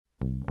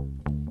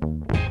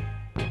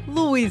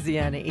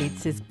Louisiana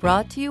Eats is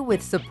brought to you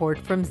with support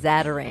from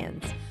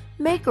Zatarain's,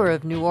 maker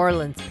of New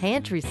Orleans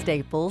pantry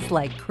staples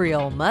like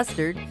Creole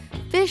mustard,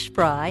 fish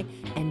fry,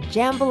 and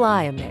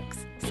jambalaya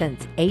mix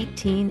since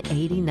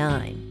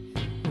 1889.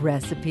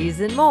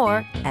 Recipes and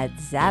more at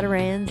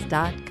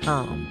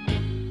zatarains.com.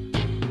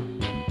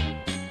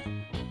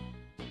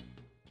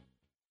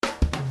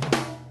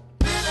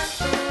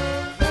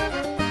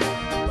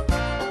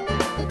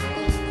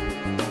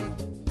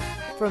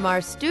 From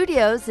our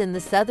studios in the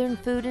Southern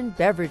Food and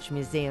Beverage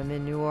Museum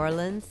in New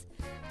Orleans,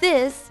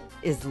 this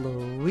is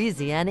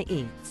Louisiana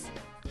Eats.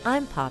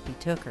 I'm Poppy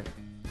Tooker.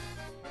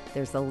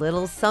 There's a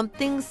little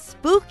something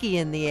spooky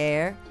in the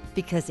air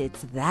because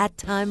it's that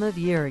time of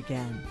year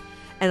again.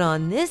 And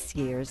on this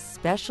year's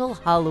special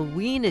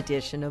Halloween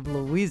edition of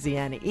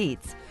Louisiana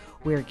Eats,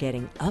 we're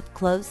getting up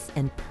close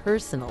and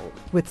personal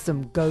with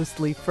some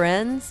ghostly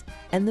friends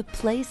and the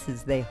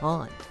places they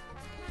haunt.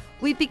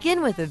 We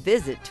begin with a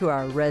visit to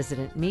our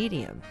resident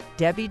medium,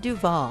 Debbie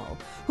Duvall,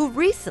 who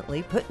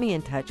recently put me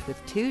in touch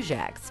with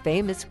Tujague's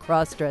famous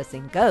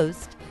cross-dressing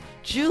ghost,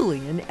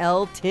 Julian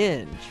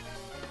Eltinge.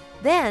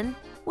 Then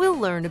we'll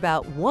learn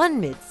about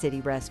one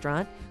mid-city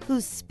restaurant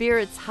whose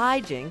spirit's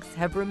hijinks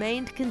have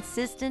remained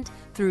consistent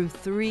through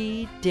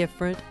 3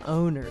 different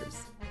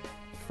owners.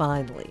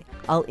 Finally,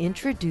 I'll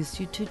introduce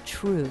you to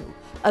True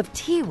of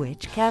Tea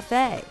Witch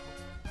Cafe.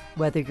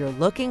 Whether you're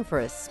looking for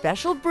a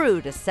special brew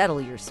to settle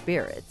your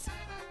spirits,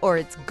 or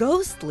it's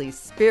ghostly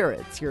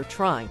spirits you're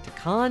trying to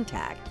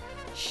contact,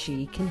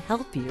 she can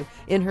help you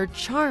in her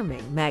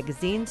charming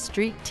Magazine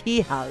Street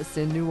Tea House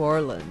in New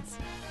Orleans.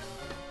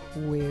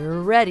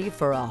 We're ready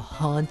for a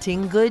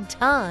haunting good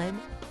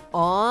time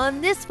on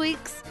this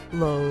week's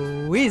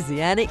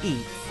Louisiana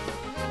Eats.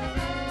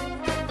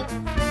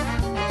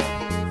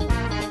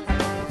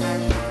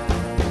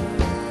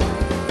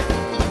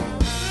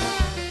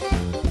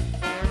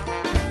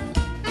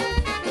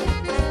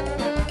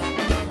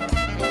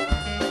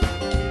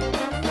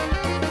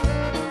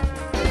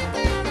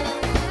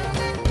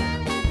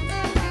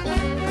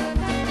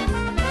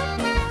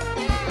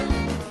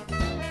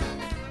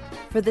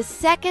 For the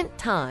second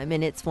time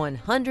in its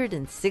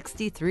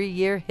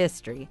 163-year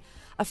history,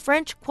 a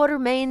French Quarter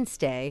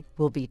mainstay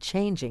will be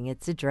changing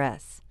its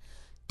address.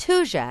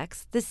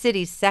 Tujague's, the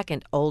city's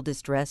second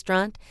oldest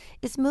restaurant,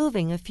 is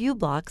moving a few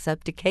blocks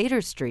up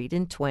Decatur Street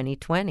in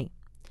 2020.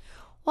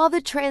 While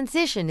the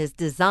transition is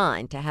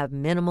designed to have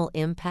minimal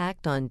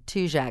impact on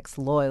Tujague's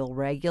loyal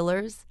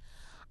regulars,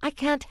 I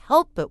can't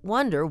help but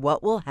wonder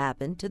what will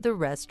happen to the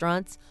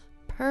restaurant's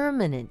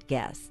permanent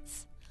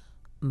guests,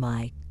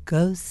 my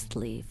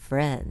ghostly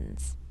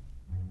friends.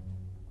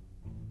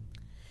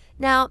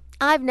 Now,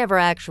 I've never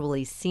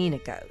actually seen a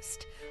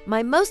ghost.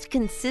 My most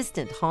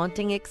consistent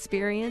haunting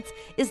experience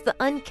is the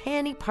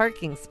uncanny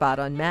parking spot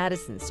on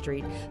Madison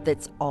Street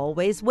that's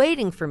always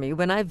waiting for me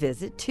when I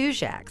visit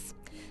Tujague's.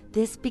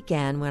 This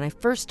began when I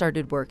first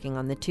started working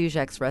on the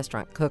Tujague's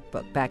restaurant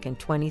cookbook back in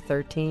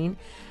 2013,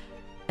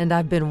 and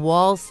I've been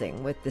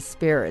waltzing with the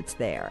spirits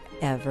there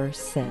ever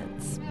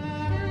since.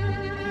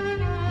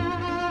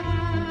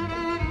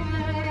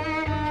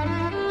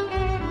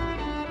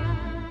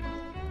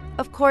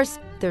 Of course,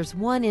 there's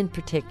one in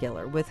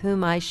particular with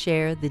whom I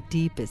share the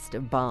deepest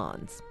of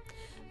bonds.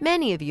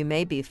 Many of you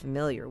may be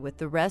familiar with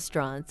the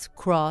restaurant's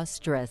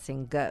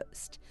cross-dressing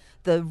ghost,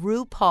 the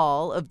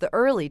RuPaul of the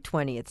early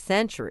 20th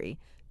century,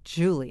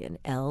 Julian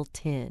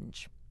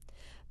Eltinge.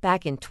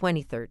 Back in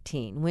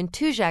 2013, when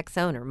Tujague's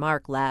owner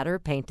Mark Latter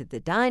painted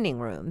the dining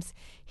rooms,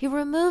 he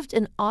removed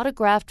an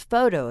autographed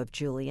photo of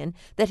Julian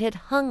that had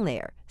hung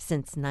there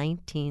since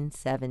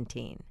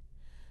 1917.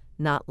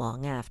 Not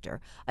long after,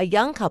 a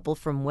young couple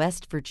from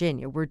West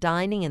Virginia were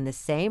dining in the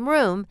same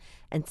room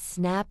and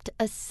snapped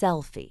a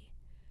selfie.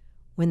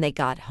 When they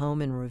got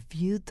home and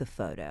reviewed the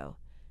photo,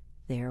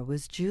 there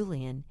was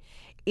Julian,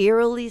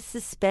 eerily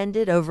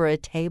suspended over a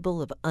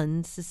table of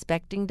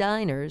unsuspecting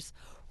diners,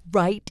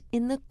 right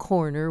in the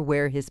corner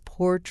where his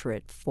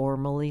portrait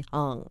formerly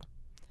hung.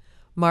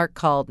 Mark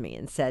called me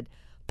and said,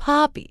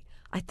 "Poppy,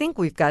 I think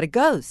we've got a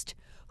ghost.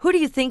 Who do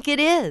you think it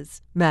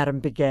is,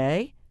 Madame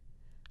Begay?"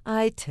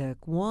 I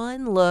took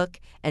one look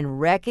and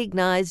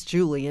recognized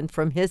Julian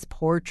from his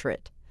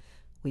portrait.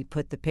 We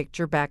put the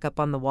picture back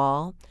up on the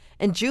wall,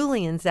 and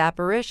Julian's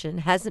apparition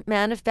hasn't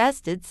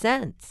manifested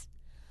since.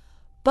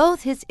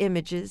 Both his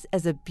images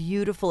as a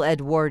beautiful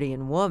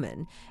Edwardian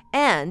woman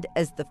and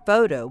as the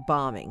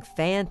photo-bombing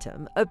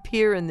phantom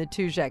appear in the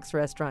Tujague's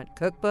restaurant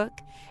cookbook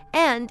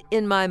and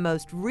in my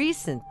most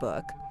recent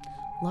book,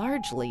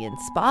 largely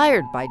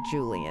inspired by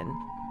Julian,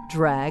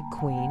 Drag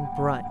Queen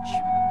Brunch.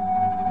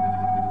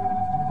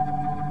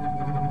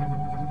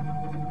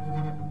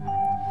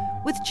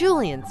 With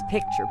Julian's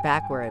picture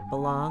back where it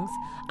belongs,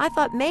 I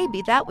thought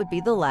maybe that would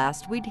be the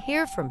last we'd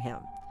hear from him.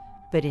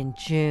 But in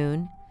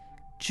June,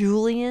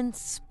 Julian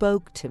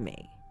spoke to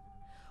me.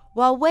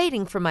 While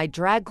waiting for my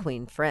drag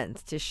queen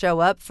friends to show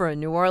up for a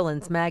New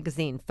Orleans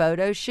magazine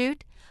photo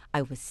shoot,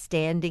 I was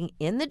standing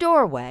in the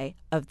doorway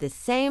of the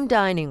same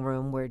dining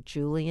room where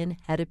Julian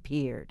had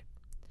appeared.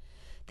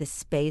 The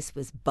space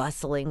was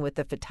bustling with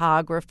the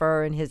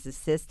photographer and his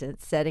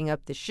assistant setting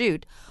up the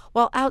shoot,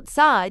 while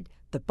outside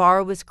the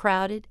bar was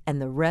crowded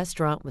and the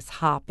restaurant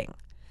was hopping.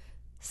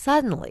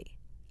 Suddenly,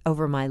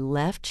 over my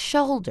left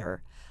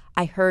shoulder,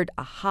 I heard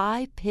a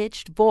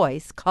high-pitched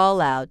voice call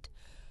out,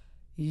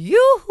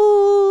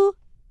 "Yoo-hoo!"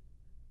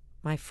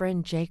 My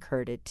friend Jake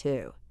heard it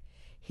too.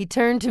 He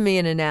turned to me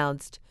and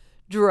announced,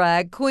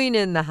 "Drag queen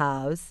in the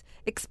house,"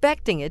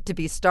 expecting it to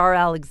be Star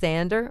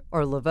Alexander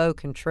or Laveau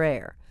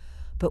Contraire.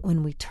 But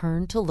when we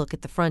turned to look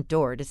at the front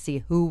door to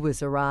see who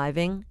was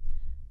arriving,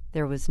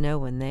 there was no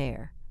one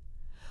there.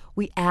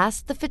 We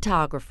asked the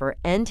photographer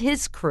and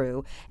his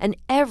crew and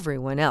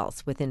everyone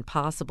else within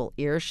possible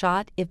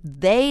earshot if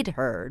they'd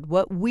heard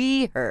what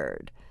we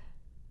heard.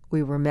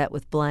 We were met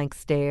with blank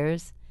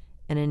stares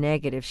and a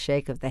negative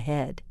shake of the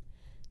head.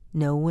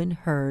 No one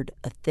heard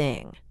a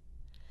thing.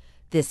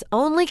 This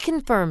only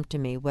confirmed to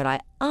me what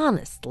I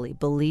honestly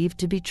believed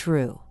to be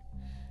true,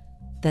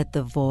 that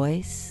the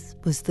voice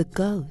was the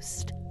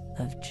ghost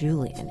of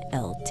Julian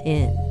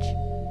Eltinge.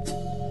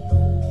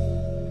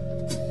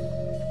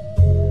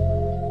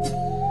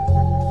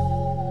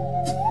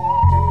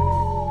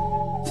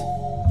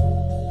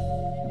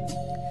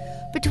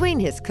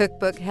 Between his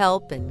cookbook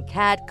help and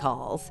cat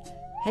calls,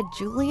 had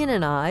Julian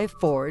and I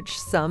forged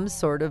some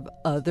sort of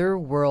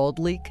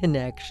otherworldly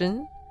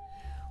connection?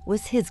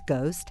 Was his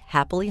ghost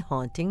happily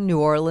haunting New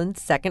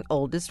Orleans' second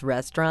oldest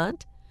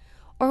restaurant?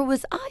 Or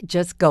was I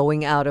just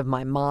going out of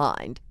my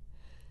mind?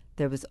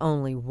 There was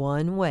only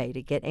one way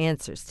to get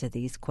answers to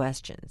these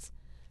questions,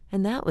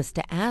 and that was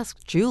to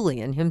ask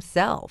Julian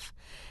himself.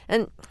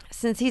 And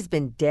since he's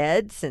been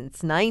dead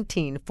since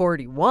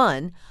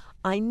 1941,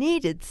 I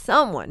needed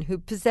someone who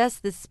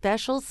possessed the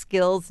special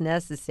skills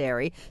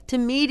necessary to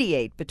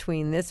mediate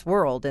between this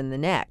world and the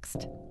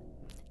next.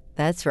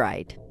 That's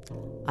right.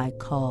 I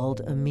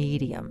called a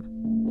medium.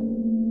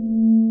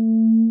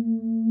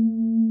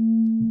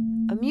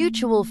 A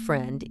mutual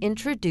friend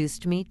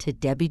introduced me to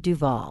Debbie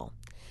Duvall.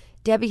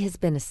 Debbie has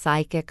been a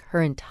psychic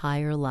her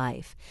entire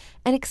life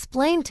and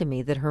explained to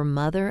me that her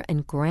mother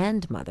and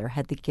grandmother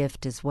had the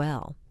gift as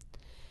well.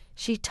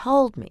 She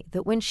told me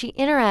that when she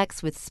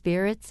interacts with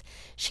spirits,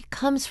 she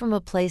comes from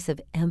a place of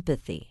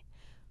empathy,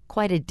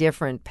 quite a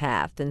different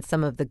path than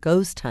some of the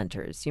ghost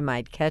hunters you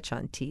might catch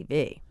on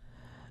TV.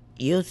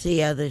 You'll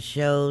see other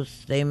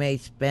shows, they may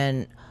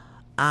spend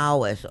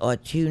hours or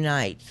 2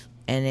 nights,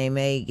 and they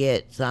may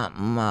get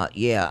something,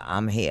 yeah,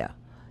 I'm here.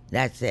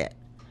 That's it.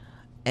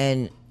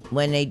 And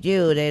when they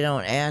do, they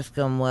don't ask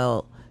them,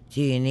 well,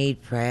 do you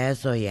need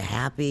prayers? Are you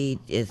happy?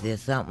 Is there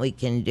something we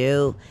can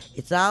do?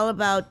 It's all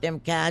about them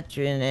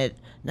capturing it.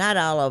 Not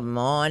all of them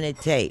are on a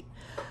tape.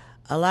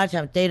 A lot of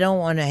times they don't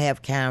want to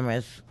have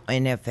cameras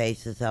in their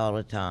faces all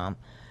the time.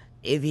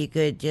 If you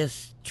could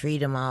just treat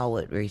them all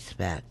with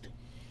respect.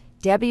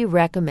 Debbie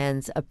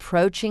recommends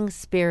approaching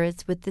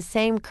spirits with the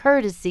same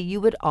courtesy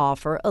you would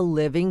offer a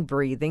living,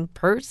 breathing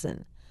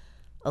person.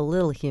 A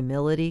little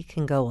humility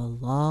can go a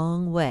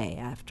long way,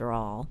 after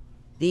all.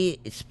 The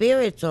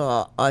spirits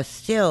are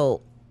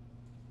still,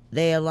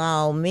 they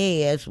allow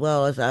me, as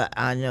well as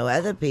I know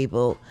other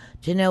people,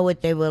 to know what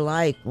they were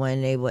like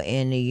when they were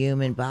in the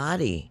human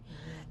body.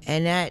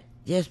 And that,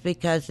 just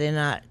because they're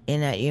not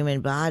in that human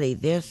body,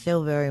 they're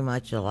still very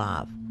much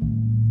alive.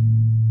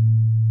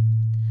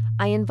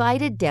 I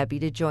invited Debbie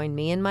to join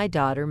me and my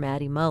daughter,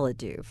 Maddie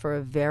Mullidew, for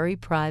a very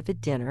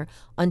private dinner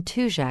on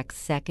Tujague's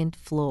second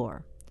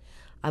floor.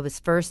 I was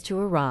first to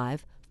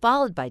arrive,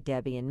 followed by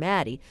Debbie and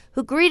Maddie,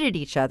 who greeted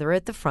each other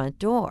at the front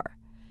door.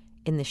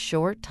 In the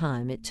short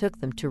time it took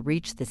them to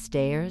reach the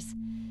stairs,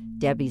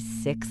 Debbie's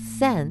sixth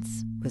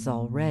sense was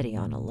already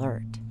on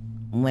alert.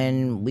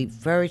 When we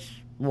first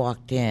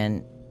walked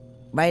in,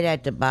 right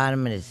at the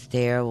bottom of the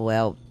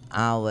stairwell,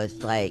 I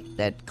was like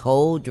that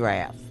cold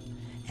draft,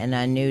 and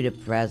I knew the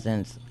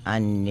presence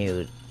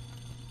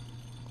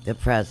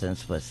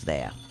was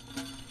there.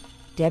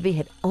 Debbie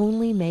had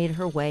only made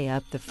her way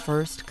up the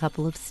first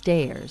couple of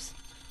stairs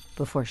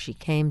before she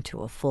came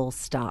to a full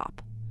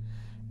stop.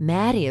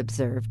 Maddie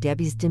observed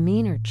Debbie's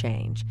demeanor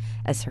change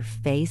as her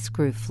face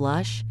grew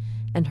flush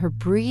and her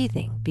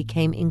breathing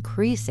became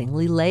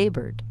increasingly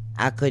labored.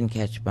 I couldn't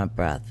catch my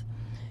breath,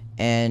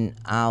 and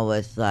I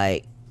was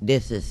like,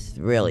 this is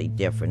really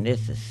different.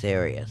 This is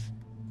serious.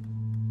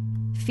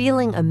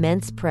 Feeling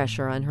immense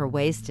pressure on her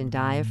waist and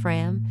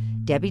diaphragm,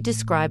 Debbie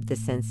described the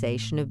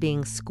sensation of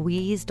being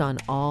squeezed on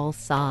all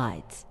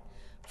sides.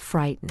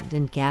 Frightened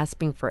and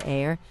gasping for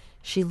air,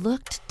 she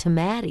looked to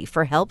Maddie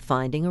for help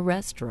finding a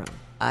restroom.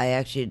 I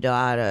asked your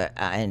daughter,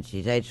 and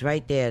she said, it's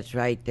right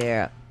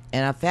there.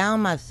 And I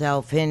found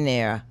myself in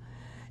there,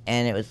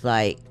 and it was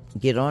like,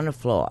 get on the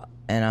floor.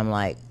 And I'm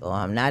like, well,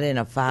 I'm not in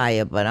a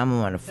fire, but I'm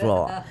on the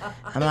floor.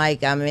 I'm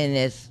like, I'm in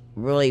this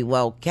really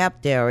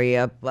well-kept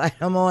area, but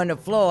I'm on the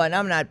floor, and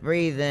I'm not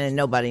breathing, and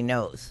nobody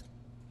knows.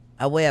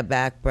 I wear a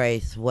back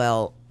brace.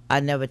 Well, I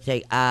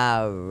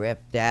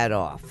ripped that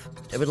off.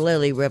 It would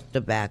literally rip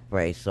the back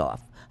brace off.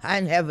 I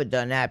never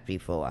done that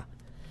before.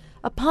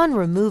 Upon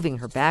removing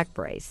her back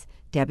brace,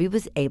 Debbie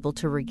was able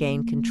to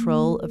regain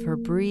control of her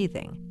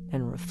breathing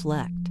and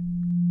reflect.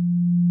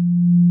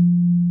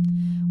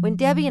 When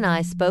Debbie and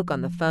I spoke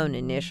on the phone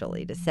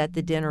initially to set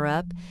the dinner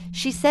up,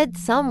 she said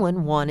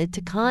someone wanted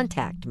to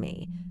contact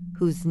me,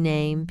 whose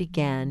name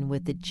began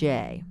with a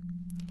J.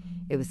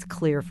 It was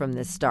clear from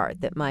the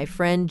start that my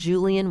friend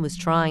Julian was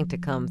trying to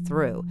come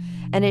through,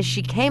 and as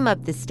she came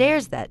up the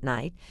stairs that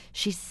night,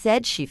 she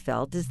said she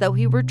felt as though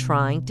he were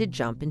trying to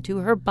jump into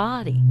her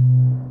body.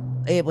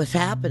 It was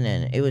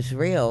happening. It was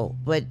real.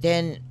 But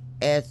then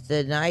as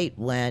the night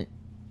went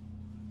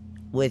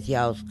with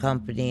y'all's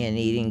company and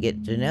eating,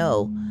 get to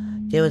know,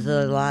 there was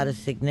a lot of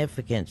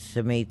significance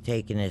to me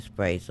taking this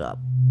brace up.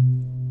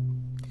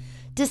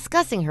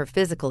 Discussing her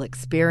physical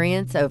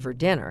experience over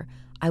dinner,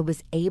 I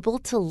was able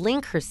to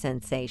link her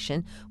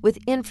sensation with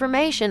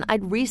information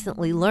I'd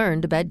recently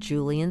learned about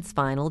Julian's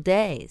final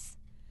days.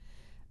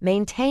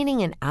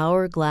 Maintaining an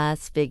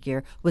hourglass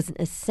figure was an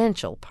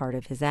essential part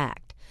of his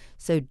act,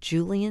 so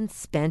Julian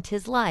spent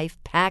his life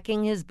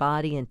packing his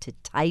body into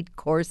tight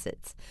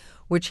corsets,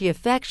 which he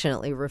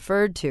affectionately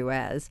referred to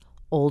as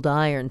Old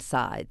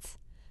Ironsides.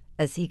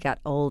 As he got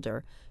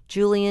older,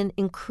 Julian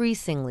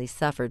increasingly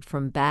suffered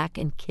from back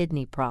and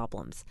kidney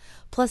problems,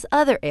 plus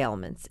other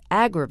ailments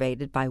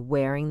aggravated by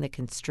wearing the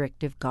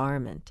constrictive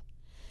garment.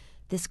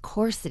 This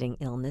corseting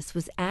illness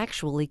was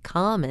actually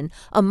common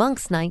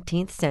amongst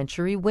 19th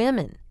century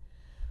women.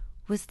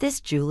 Was this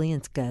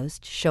Julian's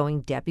ghost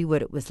showing Debbie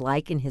what it was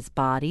like in his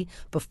body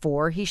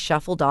before he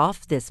shuffled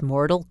off this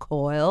mortal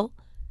coil?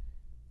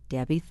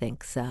 Debbie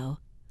thinks so.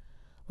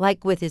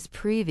 Like with his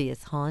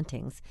previous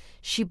hauntings,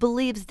 she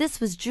believes this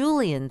was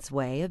Julian's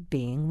way of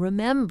being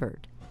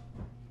remembered.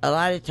 A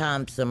lot of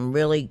times some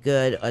really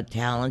good or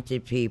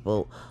talented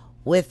people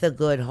with a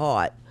good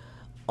heart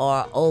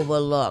are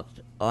overlooked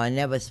or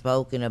never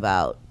spoken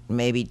about,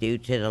 maybe due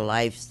to the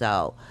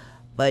lifestyle.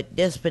 But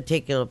this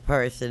particular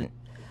person,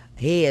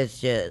 she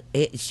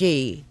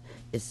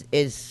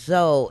is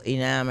so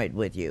enamored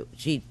with you.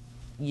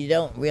 You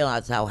don't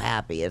realize how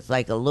happy. It's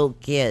like a little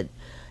kid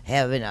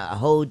having a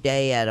whole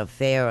day at a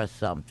fair or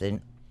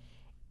something.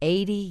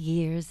 80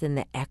 years in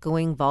the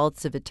echoing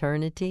vaults of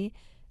eternity,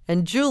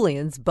 and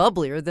Julian's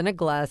bubblier than a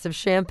glass of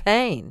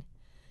champagne.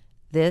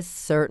 This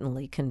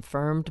certainly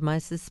confirmed my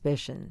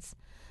suspicions,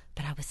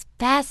 but I was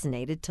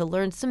fascinated to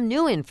learn some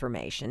new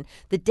information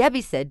that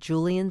Debbie said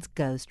Julian's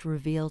ghost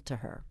revealed to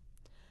her.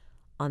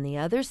 On the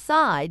other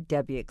side,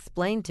 Debbie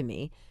explained to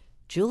me,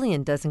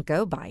 Julian doesn't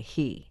go by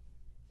he.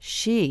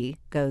 She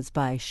goes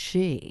by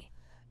she.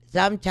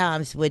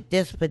 Sometimes with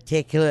this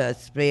particular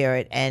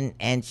spirit,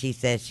 and she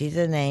says she's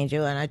an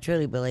angel, and I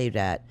truly believe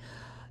that.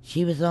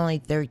 She was only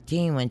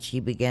 13 when she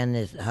began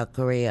her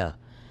career.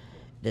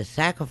 The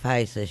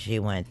sacrifices she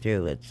went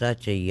through at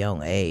such a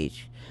young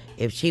age.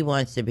 If she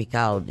wants to be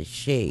called a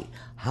she,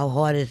 how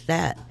hard is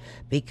that?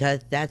 Because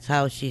that's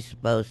how she's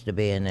supposed to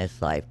be in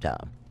this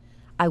lifetime.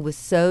 I was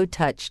so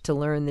touched to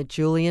learn that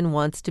Julian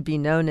wants to be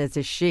known as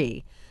a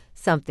she,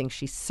 something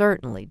she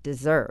certainly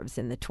deserves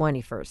in the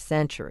 21st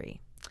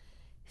century.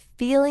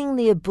 Feeling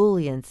the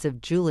ebullience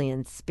of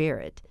Julian's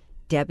spirit,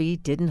 Debbie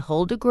didn't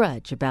hold a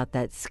grudge about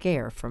that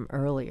scare from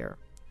earlier.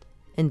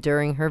 And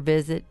during her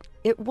visit,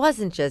 it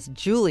wasn't just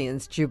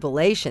Julian's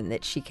jubilation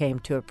that she came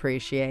to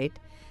appreciate.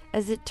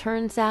 As it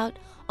turns out,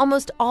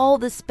 almost all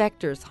the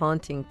specters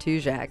haunting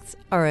Tujagues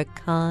are a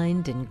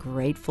kind and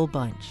grateful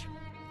bunch.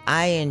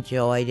 I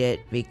enjoyed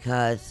it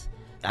because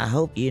I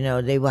hope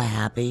they were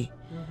happy.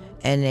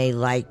 And they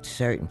liked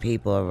certain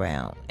people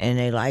around, and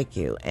they like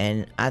you.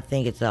 And I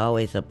think it's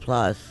always a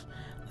plus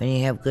when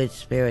you have good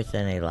spirits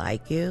and they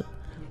like you.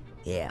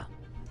 Yeah.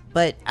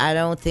 But I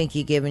don't think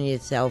you're giving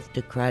yourself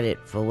the credit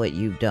for what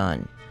you've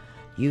done.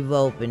 You've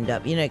opened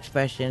up,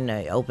 expression,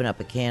 open up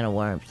a can of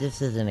worms.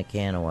 This isn't a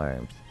can of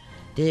worms.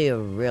 They're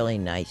really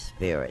nice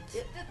spirits.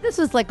 This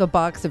was like a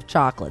box of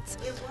chocolates.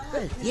 It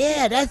was.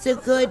 Yeah, that's a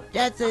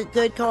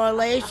good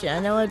correlation. I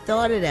never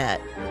thought of that.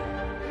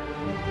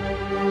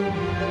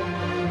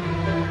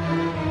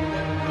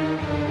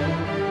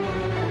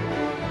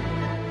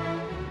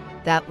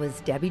 That was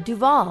Debbie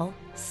Duvall,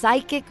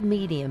 psychic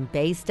medium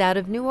based out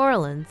of New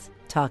Orleans,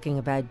 talking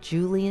about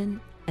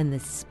Julian and the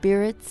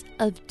spirits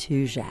of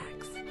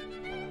Tujagues.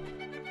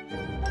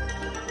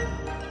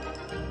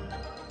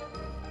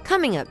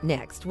 Coming up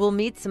next, we'll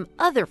meet some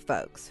other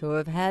folks who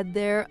have had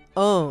their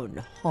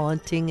own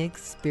haunting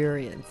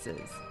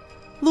experiences.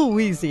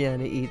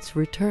 Louisiana Eats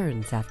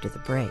returns after the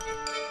break.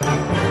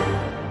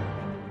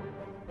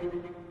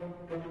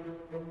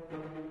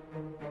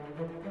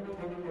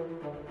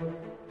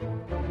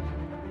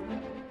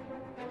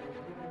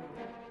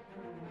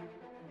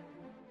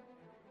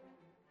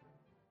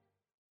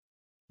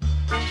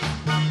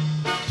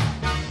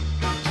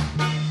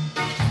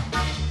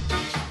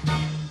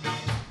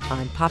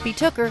 I'm Poppy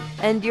Tooker,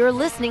 and you're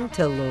listening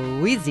to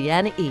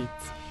Louisiana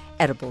Eats,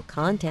 edible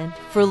content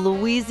for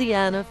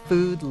Louisiana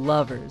food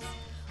lovers.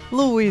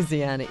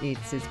 Louisiana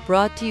Eats is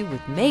brought to you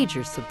with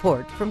major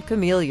support from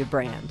Camellia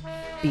Brand,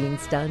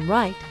 Beans Done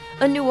Right,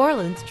 a New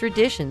Orleans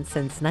tradition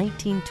since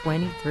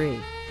 1923,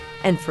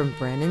 and from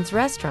Brennan's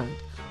Restaurant,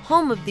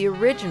 home of the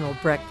original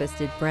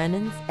Breakfast at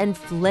Brennan's and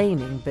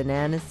Flaming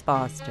Bananas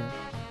Foster.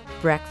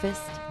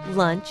 Breakfast,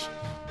 lunch,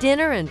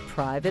 dinner, and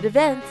private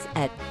events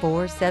at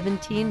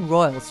 417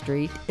 Royal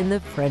Street in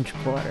the French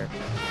Quarter.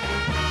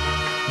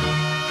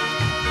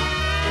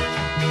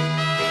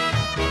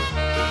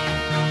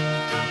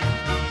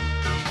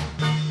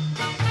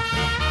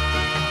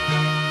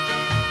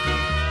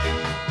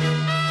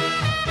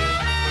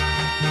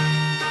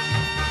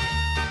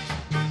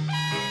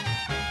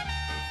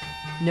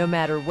 No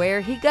matter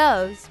where he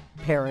goes,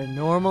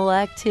 paranormal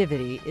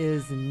activity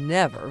is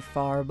never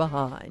far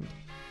behind.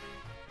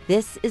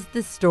 This is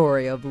the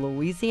story of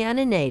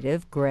Louisiana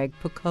native Greg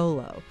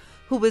Piccolo,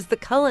 who was the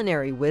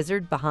culinary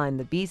wizard behind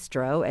the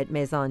bistro at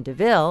Maison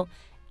Duvall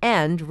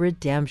and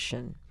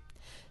Redemption.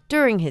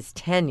 During his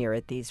tenure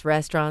at these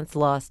restaurants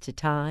lost to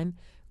time,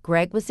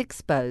 Greg was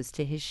exposed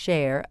to his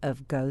share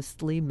of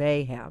ghostly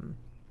mayhem.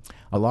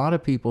 A lot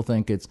of people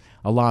think it's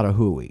a lot of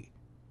hooey.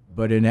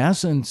 But in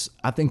essence,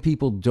 I think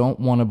people don't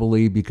want to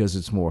believe because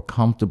it's more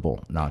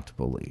comfortable not to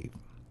believe.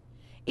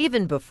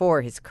 Even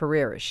before his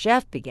career as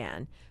chef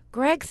began,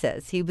 Greg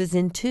says he was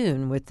in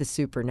tune with the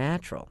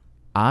supernatural.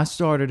 I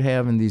started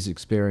having these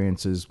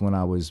experiences when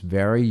I was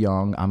very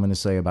young. I'm going to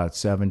say about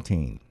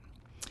 17.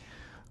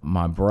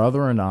 My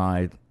brother and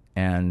I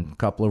and a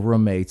couple of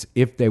roommates,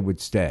 if they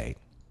would stay,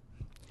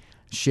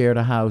 shared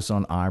a house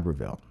on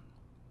Iberville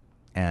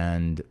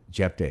and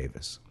Jeff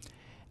Davis.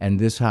 And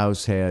this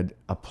house had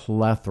a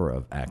plethora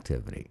of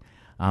activity.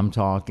 I'm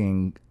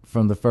talking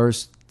from the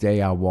first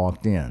day I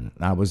walked in.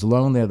 I was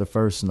alone there the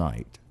first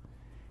night.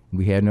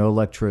 We had no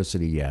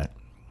electricity yet.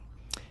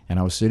 And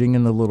I was sitting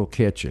in the little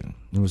kitchen.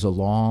 There was a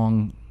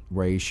long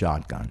raised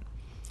shotgun.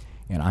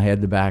 And I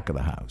had the back of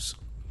the house.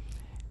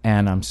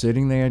 And I'm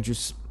sitting there,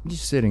 just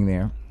sitting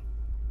there.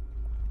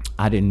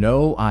 I didn't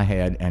know I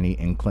had any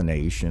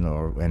inclination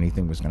or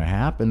anything was going to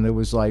happen. There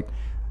was like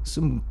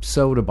some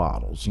soda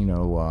bottles,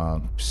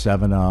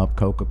 7-Up,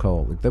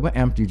 Coca-Cola. They were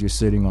empty, just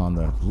sitting on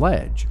the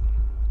ledge.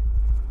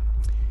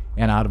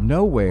 And out of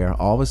nowhere,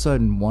 all of a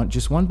sudden,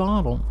 one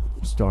bottle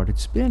started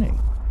spinning.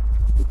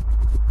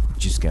 It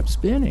just kept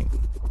spinning.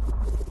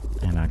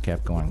 And I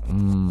kept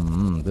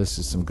going, this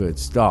is some good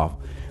stuff.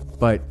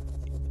 But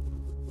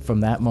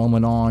from that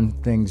moment on,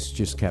 things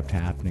just kept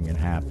happening and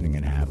happening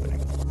and happening.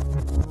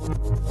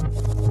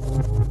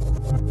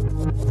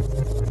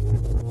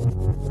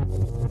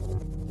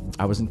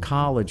 I was in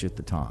college at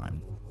the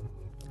time,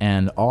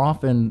 and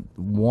often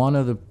one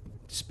of the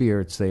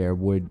spirits there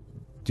would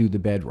do the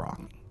bedrock.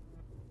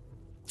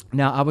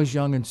 Now, I was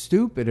young and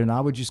stupid, and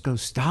I would just go,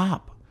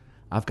 stop.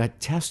 I've got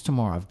tests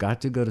tomorrow. I've got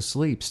to go to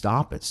sleep.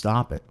 Stop it,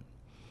 stop it.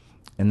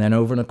 And then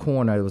over in the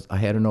corner, I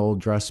had an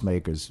old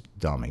dressmaker's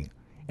dummy,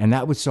 and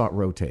that would start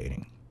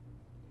rotating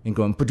and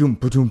going, pa-doom,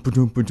 pa-doom,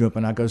 pa-doom, pa-doom,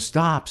 and I go,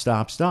 stop,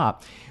 stop,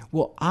 stop.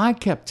 Well, I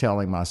kept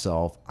telling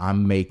myself,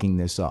 I'm making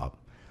this up.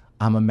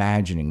 I'm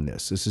imagining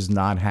this. This is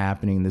not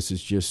happening. This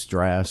is just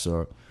stress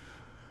or,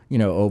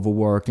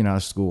 overwork, how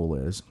school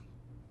is.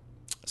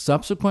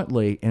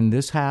 Subsequently, and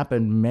this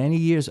happened many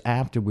years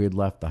after we had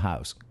left the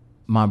house,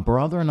 my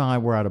brother and I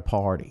were at a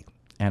party,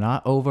 and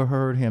I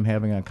overheard him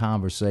having a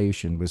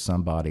conversation with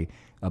somebody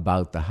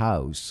about the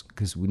house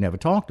because we never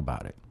talked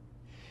about it.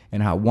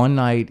 And how one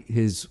night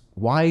his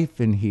wife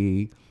and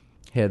he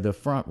had the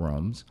front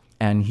rooms,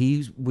 and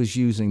he was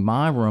using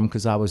my room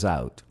because I was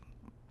out,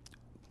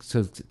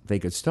 so they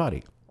could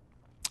study.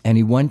 And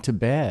he went to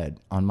bed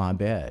on my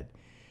bed.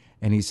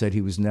 And he said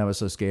he was never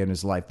so scared in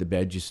his life. The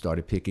bed just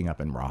started picking up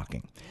and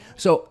rocking.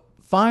 So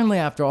finally,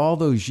 after all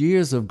those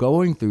years of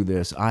going through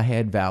this, I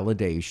had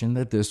validation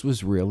that this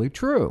was really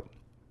true.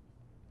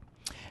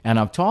 And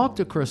I've talked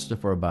to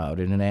Christopher about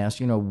it and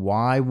asked,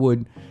 why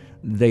would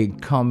they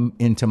come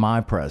into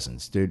my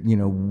presence?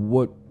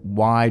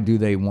 Why do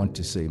they want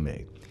to see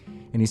me?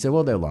 And he said,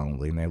 well, they're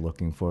lonely and they're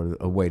looking for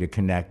a way to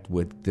connect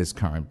with this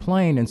current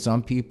plane. And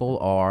some people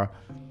are,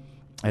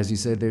 as he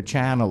said, they're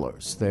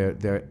channelers.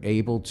 They're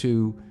able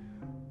to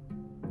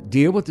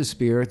deal with the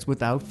spirits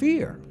without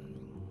fear.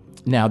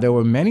 Now, there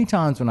were many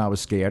times when I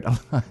was scared.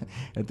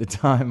 At the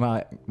time,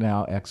 my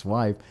now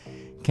ex-wife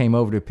came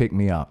over to pick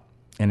me up.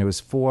 And there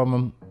was 4 of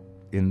them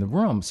in the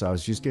room. So I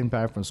was just getting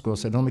back from school. I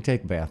said, let me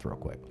take a bath real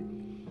quick.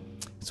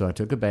 So I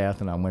took a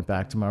bath and I went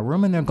back to my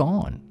room and they're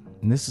gone.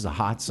 And this is a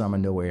hot summer,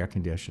 no air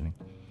conditioning.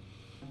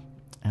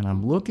 And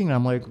I'm looking,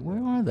 I'm like,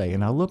 where are they?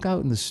 And I look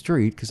out in the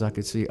street because I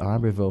could see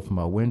Iberville from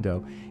my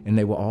window, and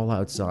they were all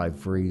outside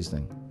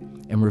freezing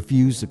and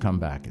refused to come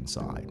back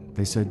inside.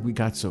 They said, we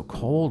got so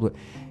cold.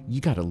 You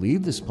got to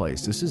leave this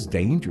place. This is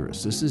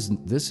dangerous. This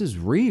is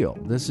real.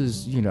 This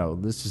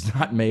is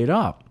not made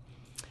up.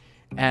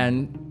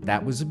 And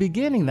that was the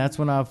beginning. That's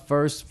when I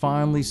first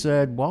finally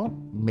said, well,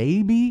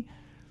 maybe.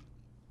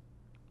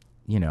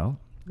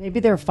 Maybe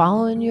they're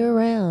following you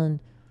around.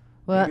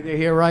 Well, maybe they're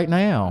here right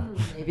now.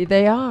 Maybe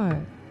they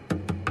are.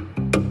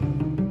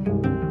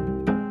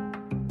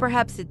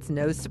 perhaps it's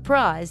no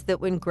surprise that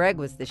when Greg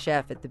was the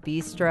chef at the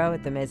bistro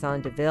at the Maison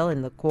de Ville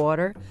in the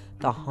Quarter,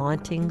 the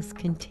hauntings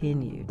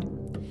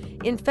continued.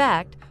 In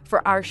fact,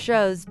 for our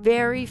show's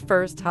very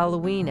first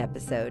Halloween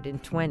episode in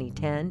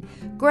 2010,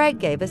 Greg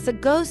gave us a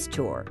ghost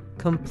tour,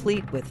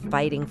 complete with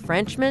fighting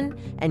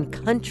Frenchmen and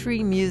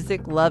country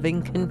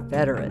music-loving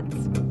Confederates.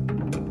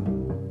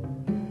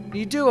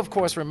 You do, of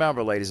course,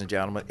 remember, ladies and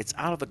gentlemen, it's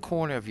out of the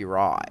corner of your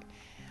eye.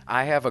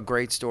 I have a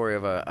great story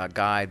of a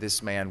guy.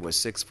 This man was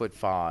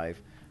 6'5",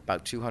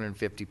 about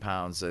 250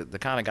 pounds, the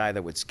kind of guy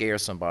that would scare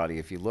somebody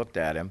if you looked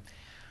at him,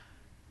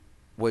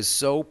 was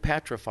so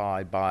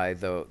petrified by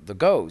the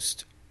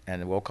ghost,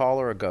 and we'll call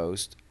her a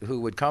ghost, who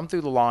would come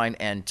through the line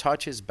and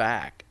touch his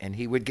back, and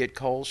he would get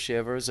cold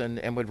shivers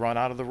and would run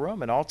out of the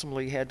room, and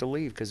ultimately he had to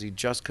leave because he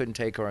just couldn't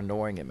take her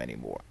annoying him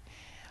anymore.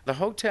 The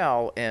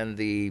hotel and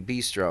the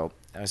bistro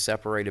are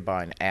separated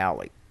by an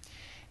alley,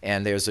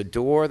 and there's a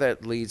door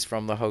that leads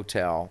from the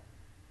hotel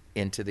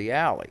into the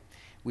alley.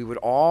 We would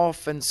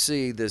often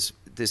see this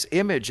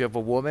image of a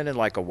woman in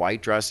like a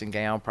white dressing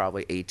gown,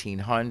 probably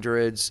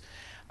 1800s,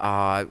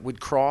 would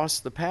cross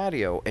the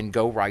patio and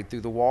go right through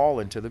the wall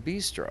into the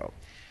bistro.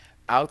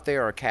 Out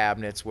there are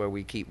cabinets where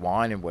we keep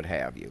wine and what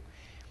have you.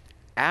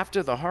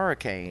 After the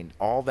hurricane,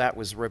 all that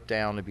was ripped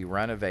down to be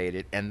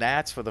renovated, and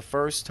that's for the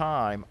first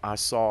time I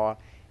saw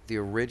the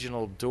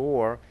original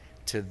door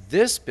to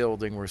this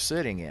building we're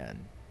sitting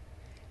in.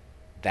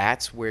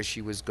 That's where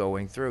she was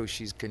going through.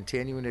 She's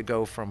continuing to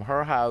go from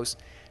her house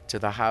to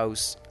the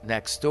house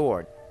next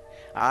door.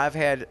 I've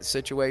had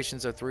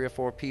situations of 3 or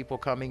 4 people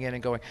coming in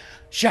and going,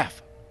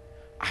 "Chef,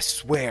 I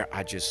swear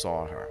I just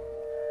saw her."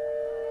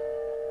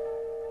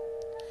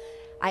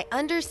 I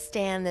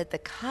understand that the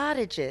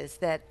cottages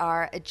that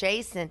are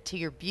adjacent to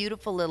your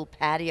beautiful little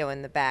patio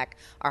in the back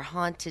are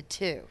haunted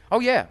too. Oh,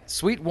 yeah.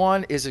 Suite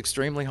 1 is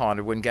extremely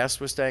haunted. When guests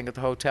were staying at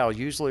the hotel,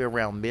 usually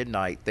around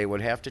midnight, they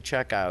would have to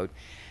check out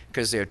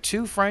because there are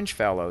 2 French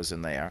fellows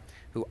in there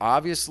who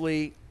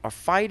obviously are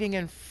fighting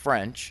in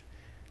French.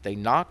 They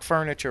knock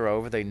furniture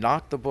over, they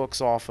knock the books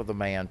off of the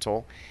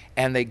mantle,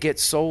 and they get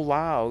so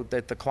loud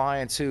that the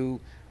clients who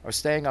are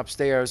staying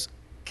upstairs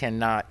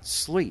cannot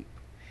sleep.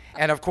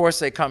 And, of course,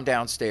 they come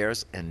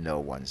downstairs and no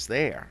one's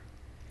there.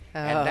 Oh.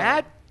 And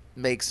that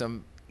makes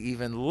them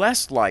even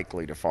less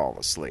likely to fall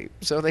asleep.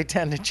 So they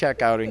tend to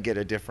check out and get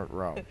a different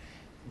room.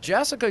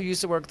 Jessica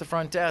used to work at the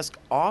front desk,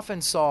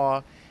 often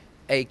saw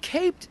a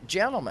caped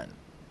gentleman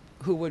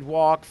who would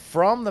walk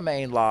from the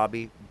main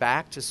lobby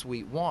back to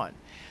Suite 1.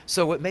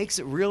 So what makes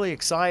it really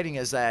exciting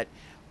is that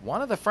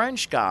one of the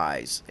French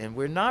guys, and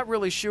we're not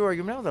really sure,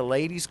 you know, the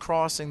ladies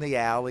crossing the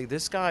alley,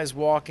 this guy's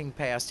walking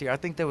past here. I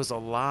think there was a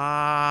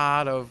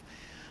lot of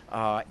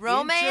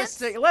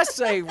romance? Let's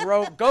say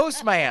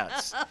ghost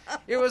man's.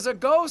 It was a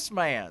ghost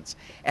man's.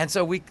 And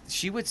so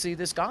she would see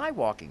this guy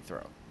walking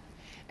through.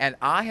 And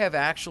I have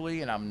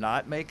actually, and I'm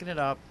not making it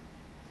up,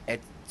 at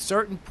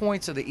certain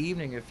points of the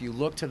evening, if you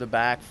look to the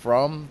back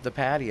from the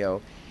patio,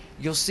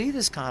 you'll see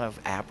this kind of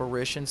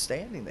apparition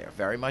standing there,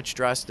 very much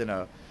dressed in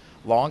a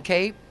long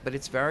cape, but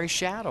it's very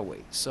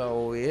shadowy.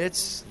 So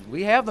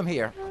we have them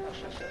here.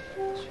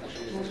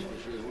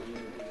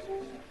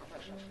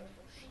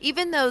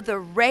 Even though the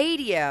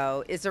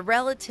radio is a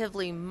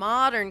relatively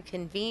modern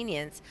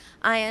convenience,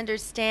 I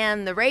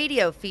understand the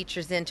radio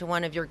features into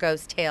one of your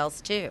ghost tales,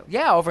 too.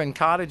 Yeah, over in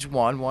Cottage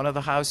 1, one of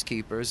the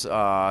housekeepers,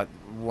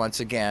 once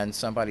again,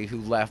 somebody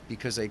who left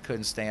because they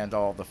couldn't stand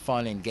all the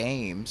fun and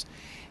games,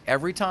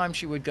 every time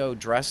she would go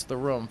dress the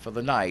room for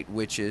the night,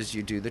 which is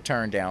you do the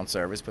turn-down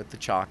service, put the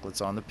chocolates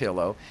on the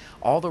pillow,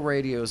 all the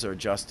radios are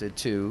adjusted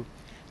to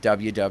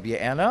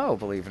WWNO,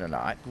 believe it or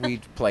not.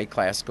 We'd play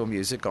classical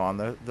music on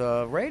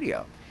the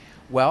radio.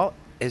 Well,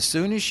 as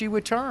soon as she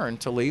would turn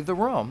to leave the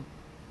room,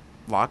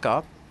 lock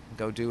up,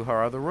 go do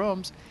her other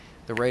rooms,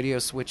 the radio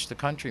switched to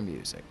country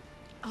music.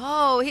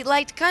 Oh, he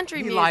liked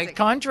country music. He liked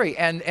country.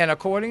 And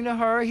according to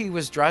her, he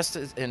was dressed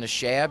in a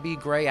shabby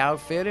gray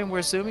outfit, and we're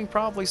assuming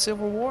probably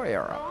Civil War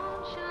era.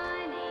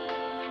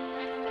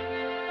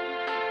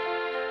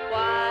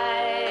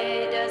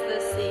 Why does the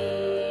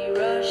sea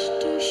rush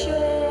to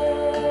shore?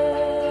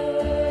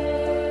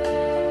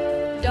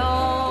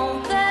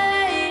 Don't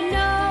they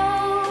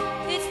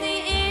know it's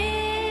the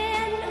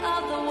end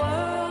of the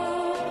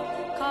world?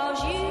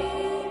 'Cause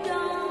you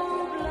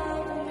don't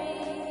love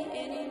me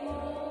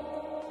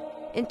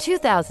anymore. In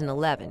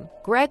 2011,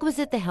 Greg was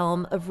at the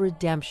helm of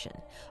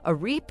Redemption, a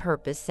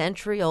repurposed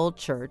century-old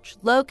church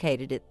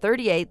located at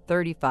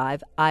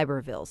 3835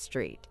 Iberville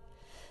Street.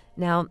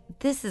 Now,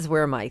 this is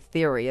where my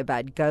theory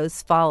about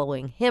ghosts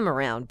following him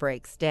around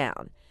breaks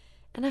down,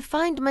 and I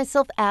find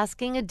myself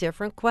asking a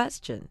different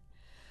question.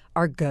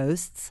 Are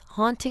ghosts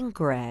haunting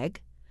Greg?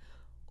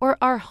 Or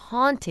are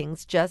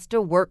hauntings just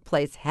a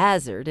workplace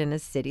hazard in a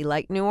city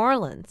like New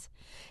Orleans?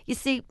 You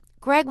see,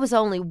 Greg was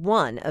only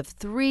one of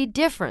 3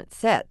 different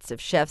sets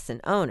of chefs and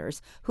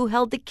owners who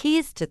held the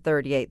keys to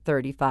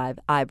 3835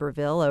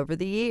 Iberville over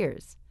the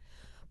years.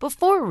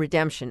 Before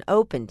Redemption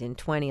opened in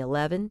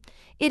 2011,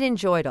 it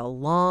enjoyed a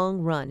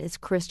long run as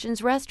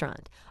Christian's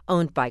Restaurant,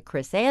 owned by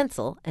Chris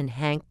Ansel and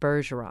Hank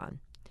Bergeron.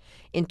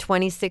 In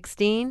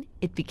 2016,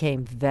 it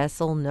became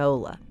Vessel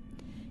Nola.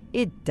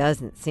 It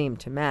doesn't seem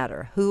to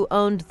matter who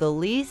owned the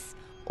lease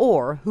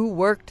or who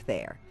worked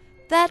there.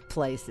 That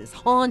place is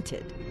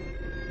haunted.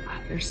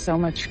 There's so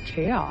much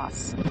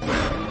chaos.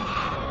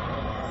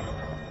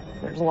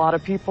 There's a lot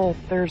of people.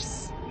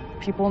 There's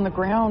people in the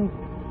ground.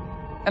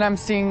 And I'm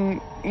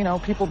seeing,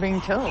 people being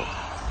killed.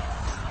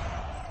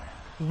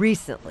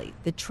 Recently,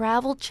 the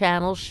Travel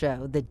Channel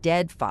show The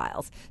Dead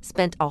Files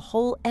spent a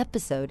whole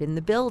episode in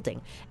the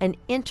building and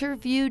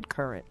interviewed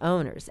current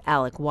owners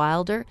Alec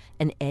Wilder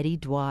and Eddie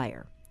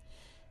Dwyer.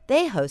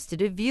 They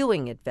hosted a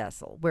viewing at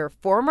Vessel where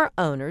former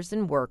owners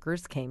and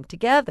workers came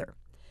together.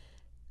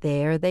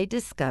 There they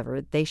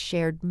discovered they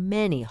shared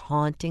many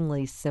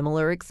hauntingly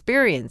similar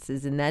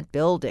experiences in that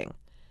building.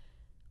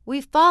 We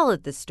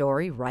followed the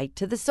story right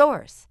to the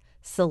source.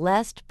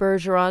 Celeste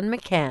Bergeron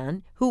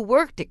McCann, who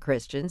worked at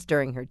Christian's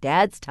during her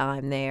dad's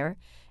time there,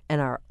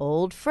 and our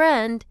old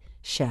friend,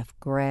 Chef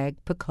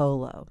Greg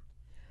Piccolo.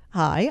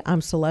 Hi,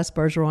 I'm Celeste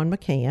Bergeron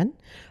McCann.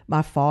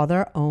 My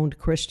father owned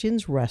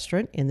Christian's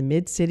Restaurant in the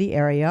Mid-City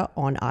area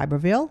on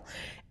Iberville,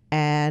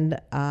 and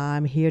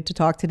I'm here to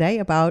talk today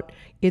about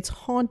its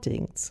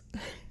hauntings.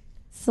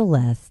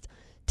 Celeste,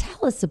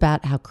 tell us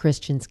about how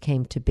Christian's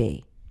came to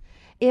be.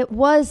 It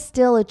was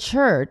still a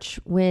church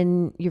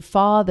when your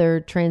father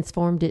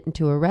transformed it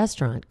into a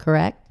restaurant,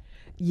 correct?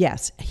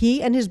 Yes,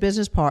 he and his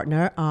business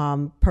partner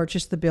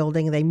purchased the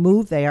building. They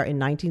moved there in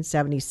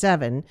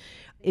 1977.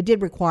 It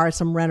did require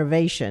some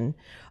renovation.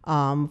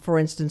 For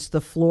instance, the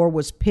floor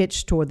was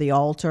pitched toward the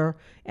altar,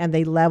 and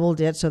they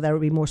leveled it so that it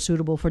would be more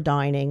suitable for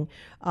dining.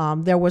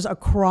 There was a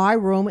cry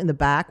room in the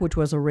back, which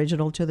was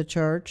original to the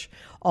church.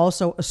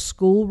 Also, a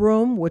school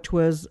room, which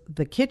was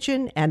the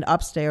kitchen, and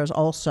upstairs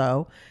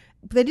also.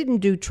 They didn't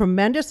do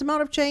tremendous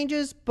amount of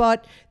changes,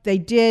 but they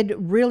did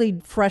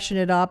really freshen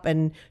it up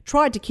and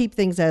tried to keep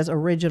things as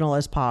original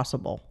as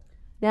possible.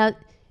 Now,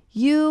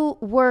 you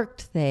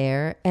worked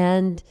there,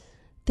 and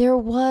there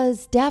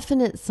was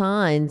definite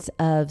signs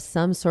of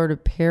some sort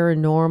of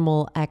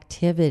paranormal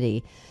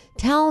activity.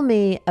 Tell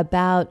me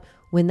about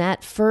when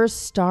that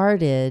first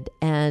started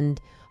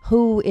and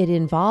who it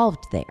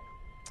involved there.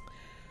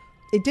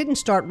 It didn't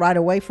start right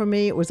away for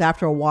me. It was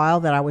after a while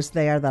that I was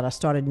there that I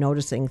started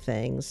noticing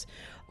things.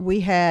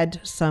 We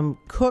had some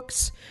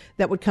cooks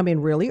that would come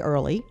in really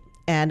early,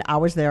 and I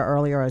was there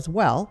earlier as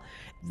well.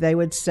 They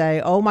would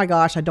say, oh my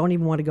gosh, I don't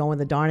even want to go in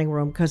the dining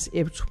room, because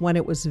it's when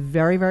it was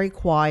very, very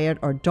quiet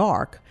or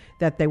dark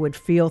that they would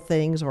feel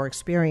things or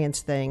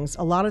experience things.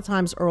 A lot of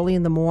times early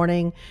in the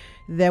morning,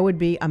 there would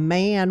be a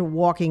man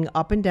walking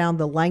up and down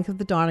the length of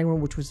the dining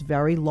room, which was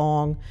very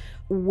long,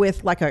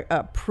 with like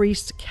a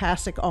priest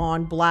cassock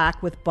on,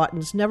 black with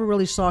buttons. Never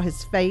really saw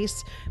his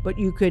face, but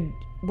you could,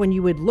 when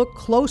you would look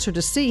closer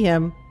to see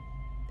him,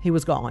 he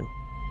was gone.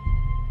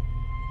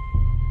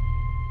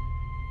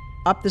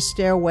 Up the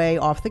stairway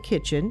off the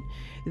kitchen,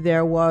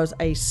 there was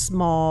a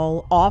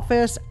small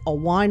office, a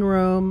wine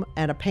room,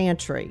 and a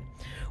pantry.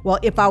 Well,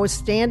 if I was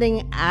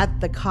standing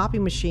at the copy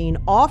machine,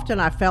 often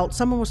I felt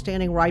someone was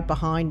standing right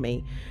behind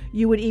me.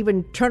 You would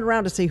even turn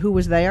around to see who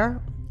was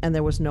there, and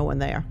there was no one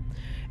there.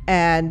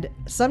 And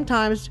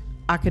sometimes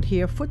I could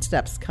hear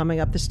footsteps coming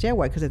up the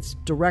stairway because it's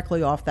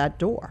directly off that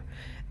door.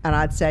 And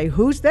I'd say,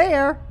 who's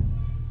there?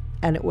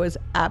 And it was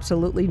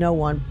absolutely no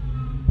one.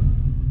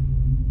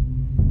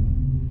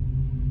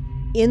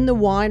 In the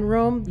wine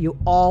room, you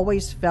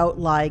always felt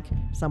like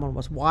someone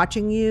was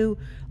watching you,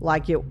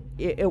 like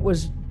it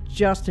was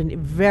just a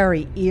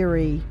very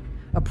eerie,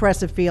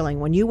 oppressive feeling.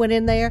 When you went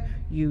in there,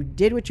 you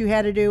did what you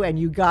had to do and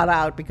you got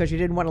out because you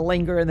didn't want to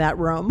linger in that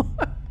room.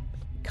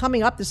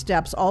 Coming up the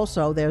steps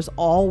also, there's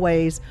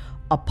always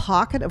a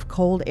pocket of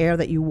cold air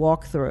that you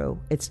walk through.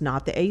 It's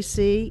not the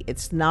AC,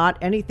 it's not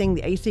anything.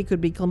 The AC could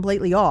be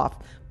completely off,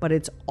 but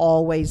it's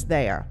always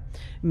there.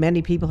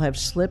 Many people have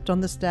slipped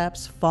on the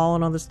steps,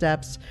 fallen on the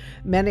steps.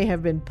 Many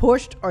have been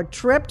pushed or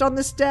tripped on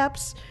the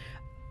steps,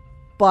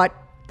 but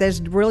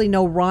there's really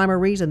no rhyme or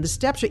reason. The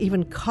steps are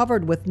even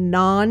covered with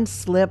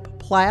non-slip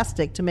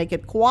plastic to make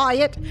it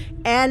quiet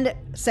and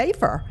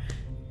safer.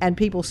 And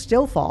people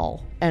still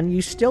fall, and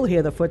you still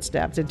hear the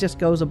footsteps. It just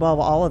goes above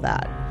all of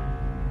that.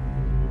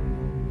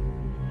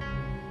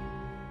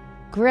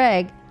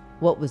 Greg,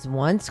 what was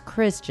once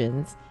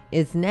Christian's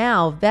is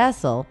now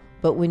Vessel,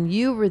 but when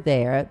you were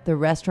there, the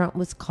restaurant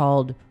was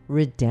called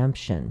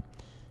Redemption.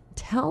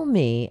 Tell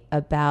me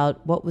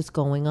about what was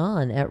going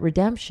on at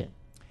Redemption.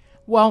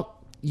 Well,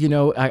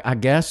 I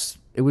guess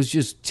it was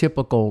just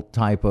typical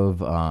type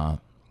of,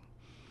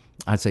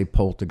 I'd say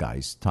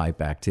poltergeist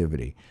type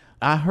activity.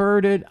 I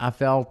heard it, I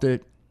felt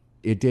it.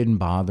 It didn't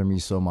bother me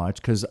so much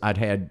because I'd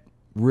had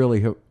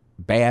really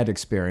bad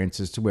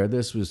experiences to where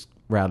this was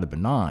rather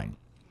benign.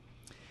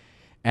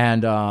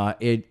 And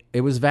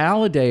it was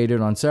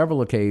validated on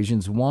several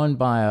occasions, one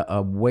by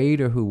a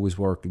waiter who was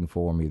working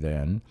for me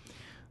then,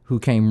 who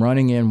came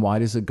running in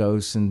white as a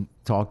ghost and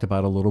talked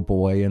about a little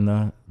boy in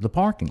the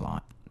parking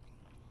lot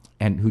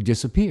and who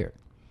disappeared.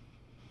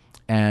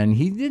 And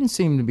he didn't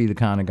seem to be the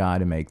kind of guy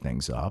to make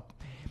things up.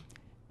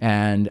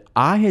 And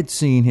I had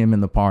seen him in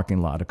the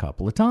parking lot a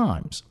couple of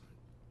times.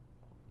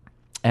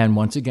 And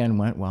once again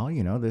went, well,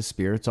 there's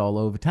spirits all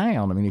over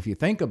town. I mean, if you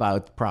think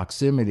about the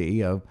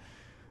proximity of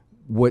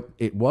what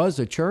it was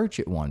a church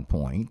at one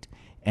point,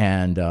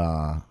 and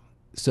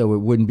so it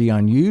wouldn't be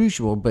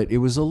unusual, but it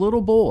was a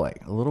little boy,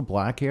 a little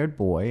black-haired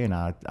boy, and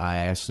I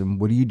asked him,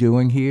 what are you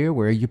doing here?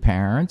 Where are your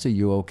parents? Are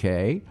you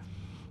okay?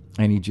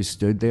 And he just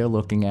stood there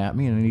looking at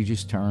me, and then he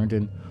just turned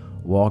and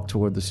walked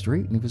toward the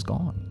street, and he was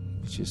gone.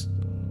 He was just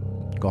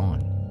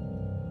gone.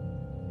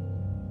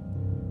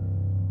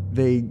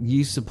 They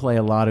used to play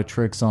a lot of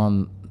tricks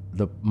on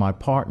my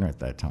partner at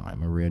that time,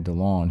 Maria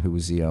DeLon, who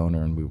was the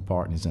owner, and we were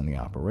partners in the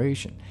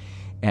operation.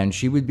 And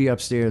she would be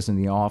upstairs in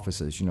the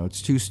offices.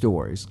 It's 2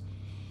 stories.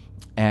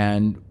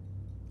 And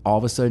all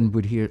of a sudden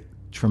would hear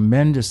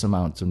tremendous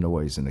amounts of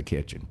noise in the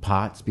kitchen,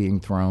 pots being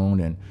thrown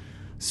and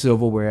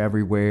silverware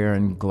everywhere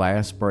and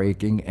glass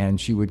breaking. And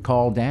she would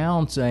call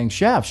down saying,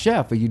 Chef,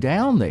 are you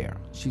down there?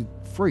 She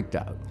freaked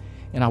out.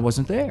 And I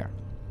wasn't there.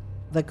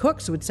 The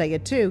cooks would say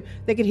it too.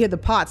 They could hear the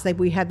pots.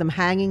 We had them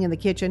hanging in the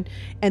kitchen,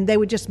 and they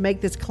would just make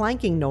this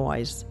clanking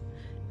noise.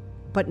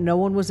 But no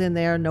one was in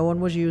there. No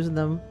one was using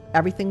them.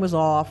 Everything was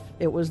off.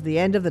 It was the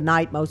end of the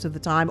night most of the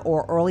time,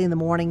 or early in the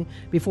morning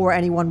before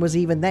anyone was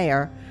even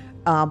there.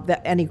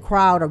 Any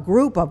crowd or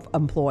group of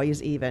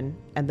employees even,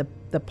 and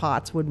the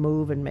pots would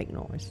move and make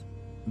noise.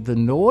 The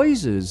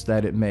noises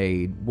that it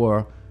made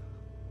were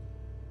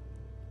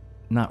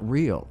not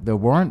real. There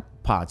weren't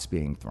pots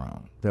being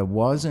thrown. There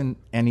wasn't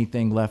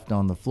anything left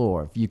on the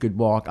floor. If you could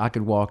walk, I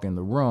could walk in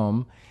the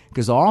room,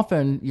 because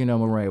often,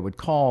 Maria would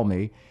call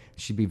me.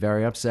 She'd be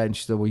very upset, and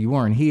she said, well, you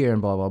weren't here,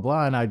 and blah, blah,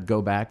 blah. And I'd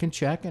go back and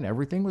check, and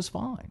everything was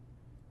fine.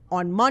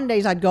 On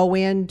Mondays, I'd go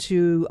in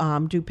to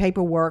do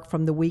paperwork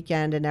from the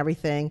weekend and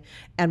everything,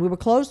 and we were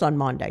closed on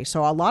Monday.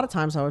 So a lot of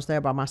times I was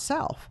there by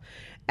myself.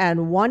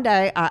 And one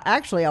day, I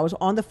was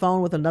on the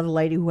phone with another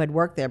lady who had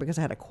worked there because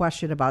I had a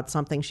question about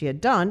something she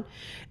had done.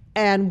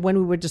 And when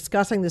we were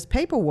discussing this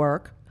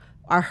paperwork,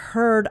 I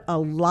heard a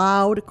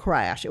loud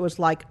crash. It was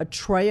like a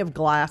tray of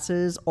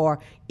glasses, or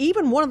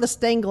even one of the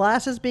stained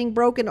glasses being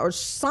broken, or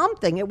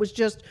something. It was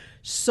just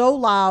so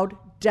loud,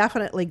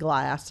 definitely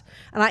glass.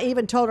 And I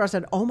even told her, I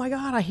said, oh my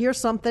God, I hear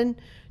something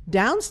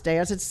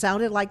downstairs. It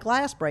sounded like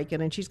glass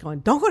breaking. And she's going,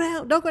 don't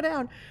go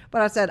down.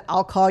 But I said,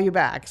 I'll call you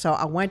back. So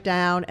I went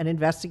down and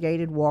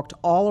investigated, walked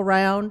all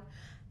around.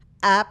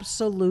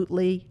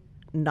 Absolutely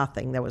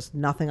nothing. There was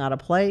nothing out of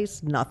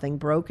place, nothing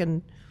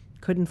broken.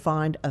 Couldn't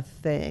find a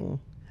thing.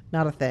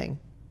 Not a thing.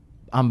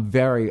 I'm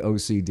very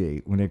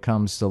OCD when it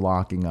comes to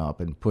locking up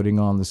and putting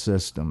on the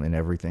system and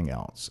everything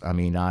else. I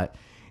mean,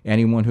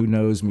 anyone who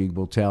knows me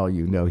will tell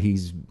you,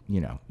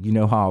 you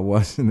know how I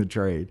was in the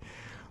trade.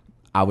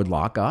 I would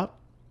lock up.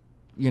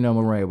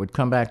 Maria would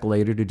come back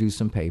later to do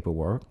some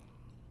paperwork,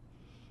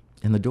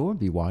 and the door would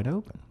be wide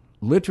open,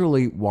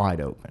 literally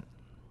wide open.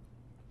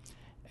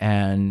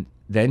 And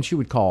then she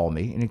would call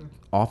me, and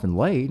often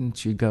late, and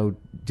she'd go,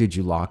 did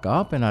you lock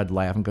up? And I'd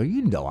laugh and go,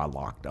 I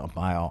locked up.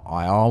 I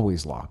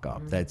always lock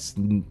up.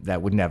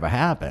 That would never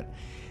happen.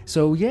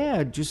 So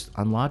yeah, just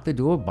unlock the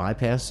door,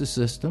 bypass the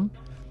system.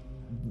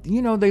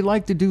 They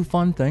like to do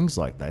fun things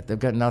like that. They've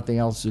got nothing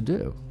else to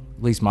do,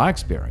 at least my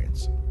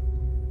experience.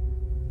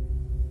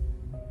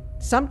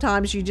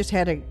 Sometimes you just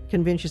had to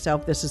convince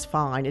yourself this is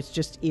fine. It's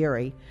just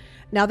eerie.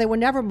 Now, they were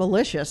never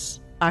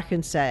malicious, I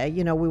can say.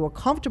 We were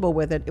comfortable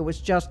with it. It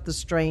was just the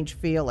strange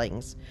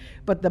feelings.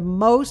 But the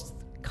most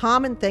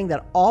common thing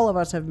that all of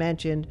us have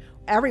mentioned,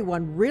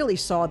 everyone really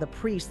saw the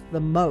priest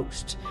the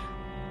most.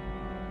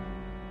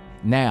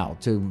 Now,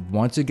 to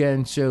once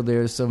again show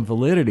there's some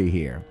validity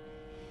here,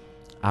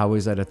 I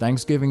was at a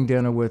Thanksgiving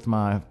dinner with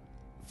my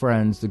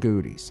friends, the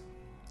Goodies.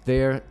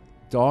 Their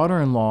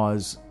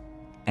daughter-in-law's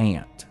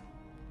aunt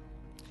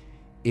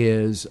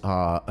is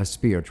a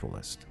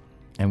spiritualist.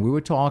 And we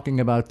were talking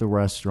about the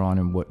restaurant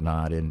and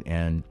whatnot,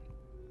 and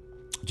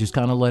just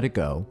kind of let it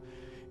go.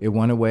 It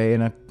went away,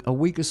 and a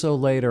week or so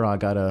later, I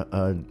got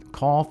a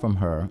call from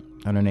her,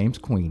 and her name's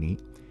Queenie.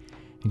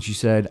 And she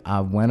said,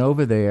 I went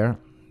over there.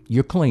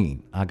 You're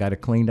clean. I got it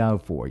cleaned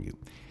out for you.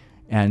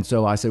 And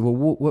so I said, well,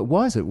 what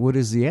was it? What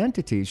is the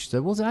entity? She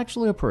said, well, it's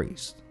actually a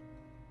priest.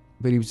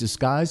 But he was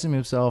disguising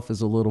himself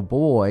as a little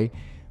boy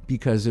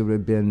because it would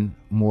have been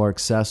more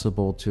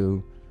accessible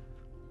to,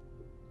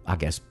 I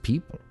guess,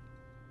 people.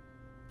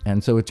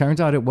 And so it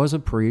turns out it was a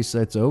priest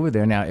that's over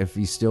there. Now, if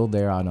he's still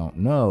there, I don't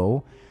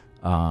know.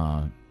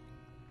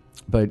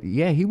 But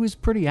yeah, he was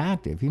pretty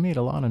active. He made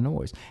a lot of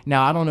noise.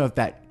 Now, I don't know if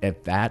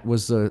that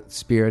was the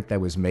spirit that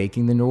was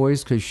making the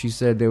noise, because she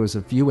said there was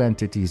a few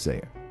entities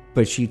there.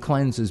 But she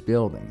cleanses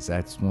buildings.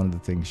 That's one of the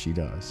things she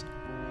does.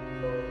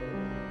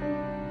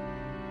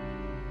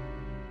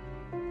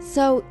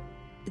 So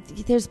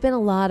there's been a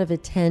lot of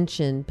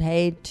attention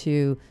paid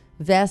to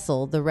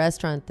Vessel, the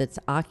restaurant that's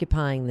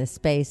occupying the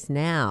space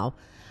now.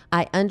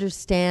 I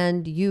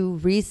understand you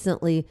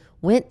recently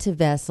went to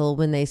Vessel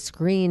when they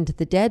screened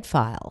the Dead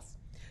Files.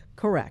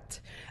 Correct.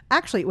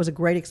 Actually, it was a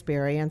great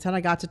experience, and I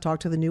got to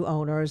talk to the new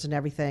owners and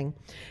everything,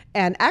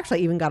 and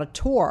actually even got a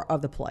tour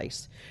of the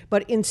place.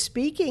 But in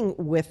speaking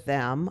with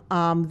them,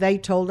 they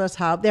told us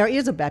how there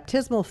is a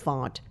baptismal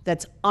font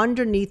that's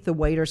underneath the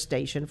waiter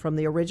station from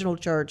the original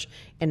church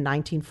in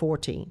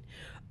 1914.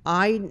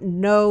 I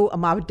know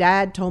my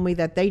dad told me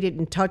that they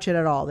didn't touch it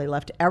at all. They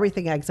left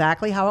everything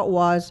exactly how it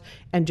was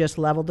and just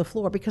leveled the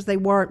floor because they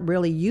weren't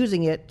really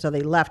using it, so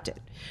they left it.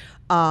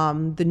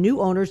 The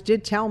new owners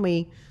did tell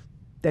me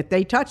that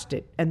they touched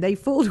it and they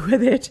fooled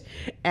with it,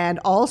 and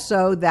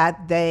also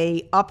that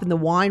they, up in the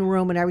wine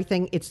room and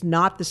everything, it's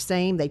not the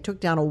same. They took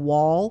down a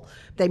wall.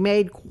 They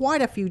made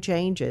quite a few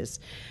changes.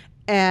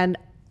 And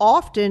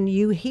often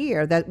you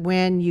hear that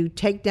when you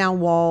take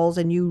down walls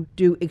and you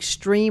do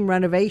extreme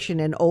renovation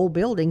in old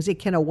buildings, it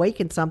can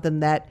awaken something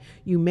that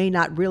you may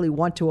not really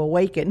want to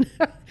awaken.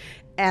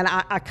 And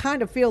I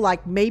kind of feel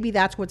like maybe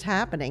that's what's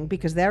happening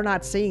because they're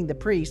not seeing the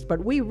priest.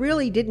 But we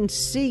really didn't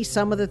see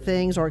some of the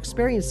things or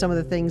experience some of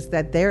the things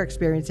that they're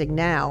experiencing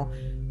now.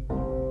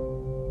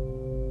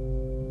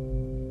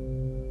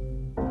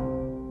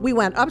 We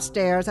went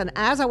upstairs, and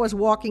as I was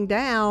walking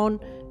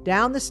down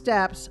the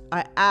steps,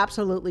 I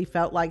absolutely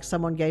felt like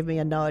someone gave me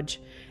a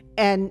nudge.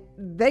 And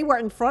they were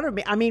in front of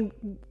me. I mean,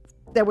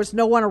 there was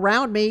no one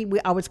around me.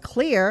 I was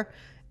clear,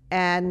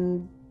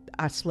 and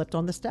I slipped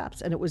on the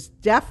steps, and it was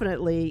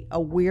definitely a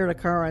weird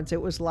occurrence.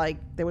 It was like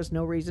there was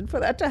no reason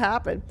for that to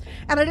happen.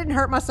 And I didn't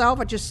hurt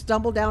myself. I just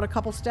stumbled down a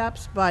couple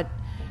steps, but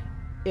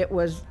it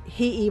was,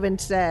 he even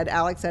said,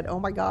 Alex said, "Oh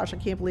my gosh, I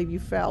can't believe you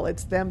fell.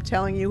 It's them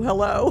telling you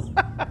hello."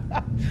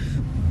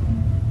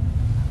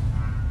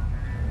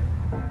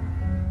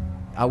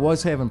 I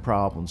was having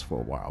problems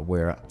for a while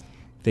where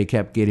they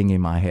kept getting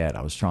in my head.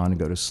 I was trying to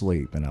go to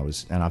sleep, and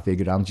I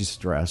figured I'm just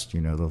stressed. You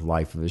know, the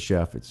life of a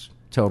chef, it's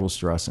total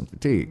stress and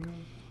fatigue. Mm-hmm.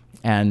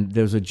 And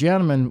there's a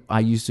gentleman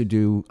I used to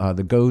do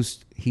the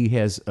Ghost. He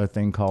has a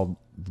thing called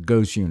the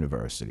Ghost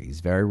University. He's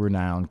very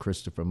renowned,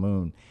 Christopher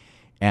Moon.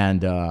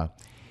 And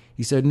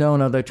he said,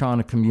 no, they're trying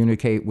to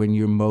communicate when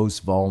you're most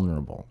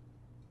vulnerable.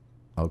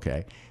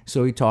 Okay.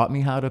 So he taught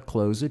me how to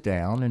close it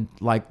down and,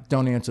 like,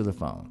 don't answer the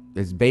phone.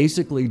 It's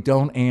basically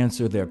don't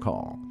answer their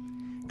call.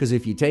 Because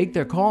if you take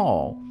their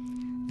call,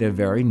 they're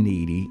very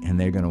needy and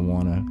they're going to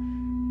want to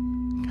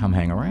come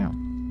hang around.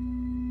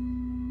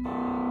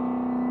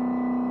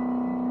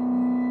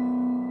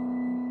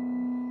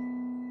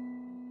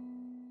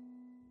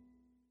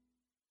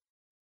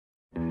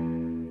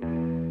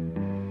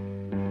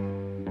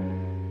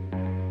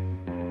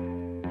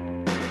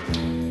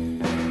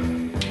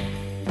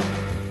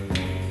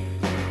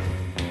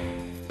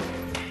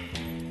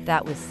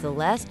 That was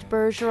Celeste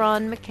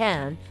Bergeron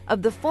McCann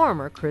of the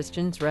former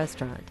Christian's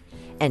Restaurant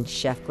and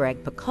Chef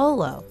Greg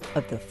Piccolo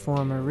of the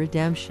former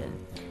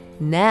Redemption,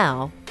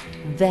 now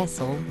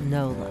Vessel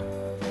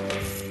Nola.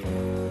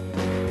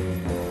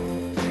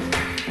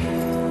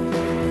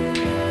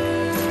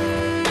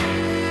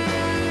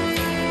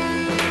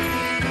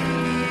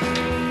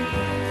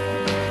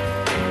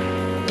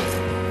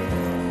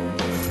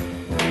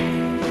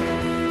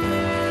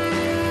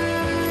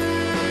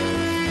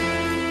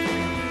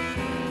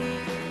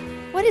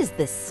 What is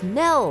the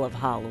smell of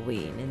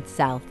Halloween in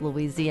South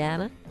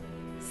Louisiana?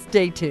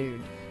 Stay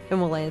tuned, and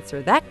we'll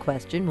answer that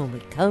question when we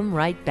come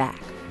right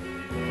back.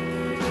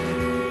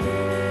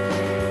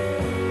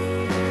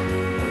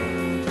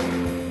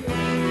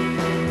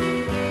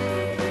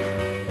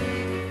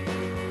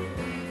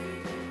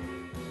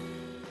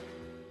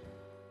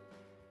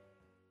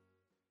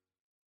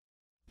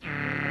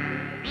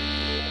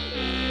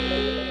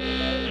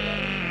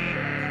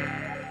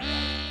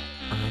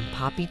 I'm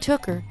Poppy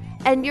Tooker,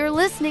 and you're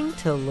listening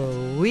to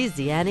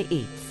Louisiana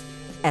Eats,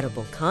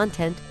 edible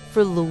content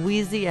for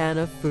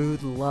Louisiana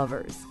food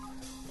lovers.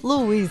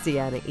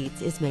 Louisiana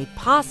Eats is made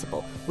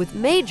possible with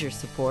major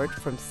support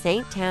from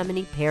St.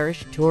 Tammany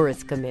Parish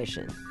Tourist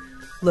Commission.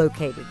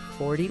 Located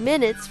 40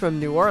 minutes from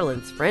New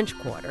Orleans' French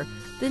Quarter,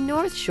 the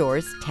North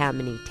Shore's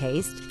Tammany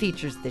Taste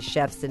features the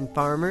chefs and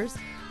farmers,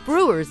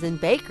 brewers and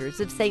bakers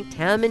of St.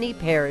 Tammany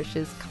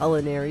Parish's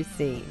culinary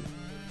scene.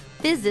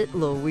 Visit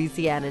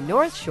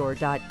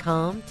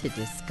LouisianaNorthshore.com to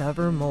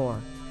discover more.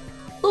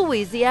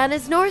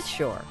 Louisiana's North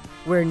Shore,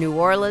 where New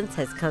Orleans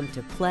has come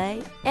to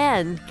play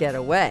and get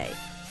away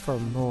for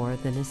more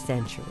than a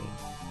century.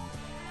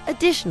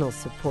 Additional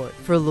support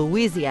for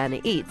Louisiana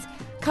Eats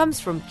comes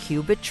from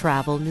Cuba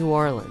Travel New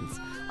Orleans,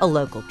 a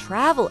local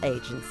travel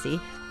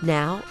agency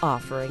now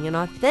offering an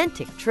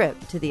authentic trip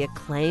to the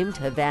acclaimed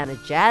Havana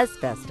Jazz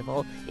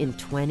Festival in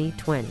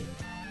 2020,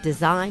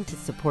 designed to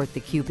support the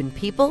Cuban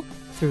people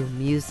through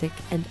music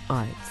and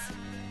arts.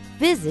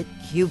 Visit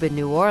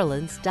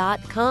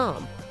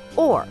CubaNewOrleans.com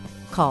or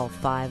call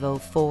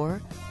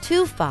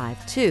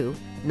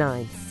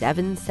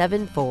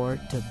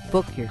 504-252-9774 to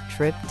book your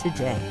trip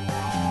today.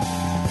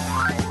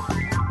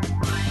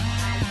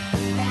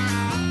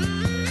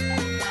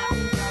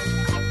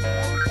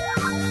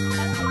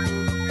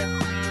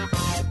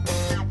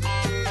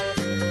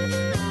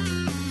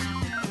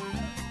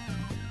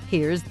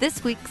 Here's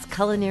this week's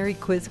culinary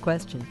quiz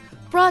question.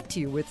 Brought to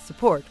you with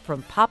support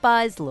from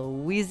Popeye's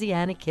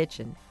Louisiana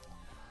Kitchen.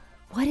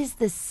 What is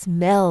the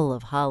smell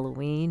of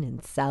Halloween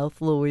in South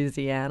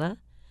Louisiana?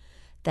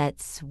 That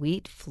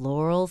sweet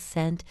floral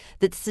scent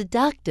that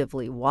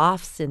seductively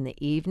wafts in the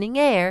evening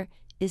air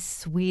is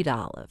sweet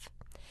olive.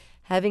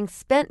 Having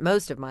spent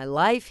most of my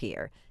life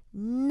here,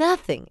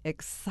 nothing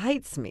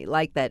excites me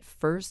like that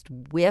first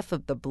whiff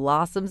of the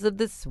blossoms of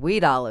the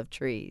sweet olive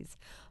trees,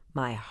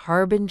 my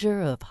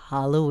harbinger of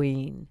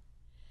Halloween.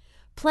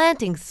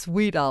 Planting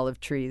sweet olive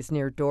trees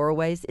near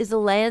doorways is a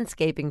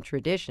landscaping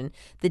tradition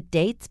that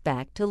dates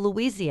back to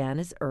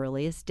Louisiana's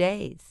earliest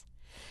days.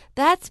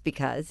 That's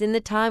because in the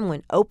time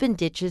when open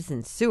ditches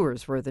and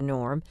sewers were the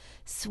norm,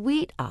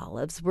 sweet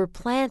olives were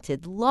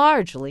planted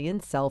largely in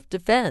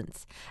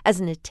self-defense as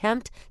an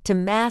attempt to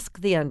mask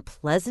the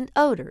unpleasant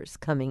odors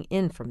coming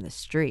in from the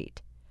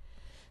street.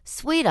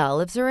 Sweet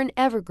olives are an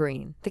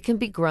evergreen that can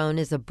be grown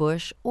as a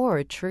bush or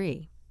a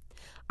tree.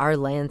 Our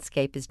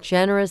landscape is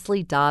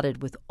generously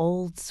dotted with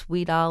old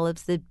sweet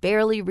olives that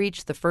barely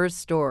reach the first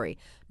story,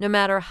 no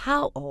matter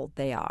how old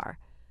they are.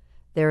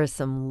 There are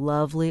some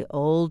lovely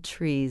old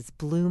trees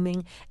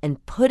blooming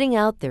and putting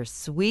out their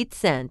sweet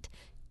scent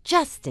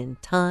just in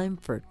time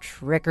for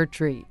trick or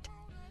treat.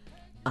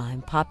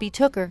 I'm Poppy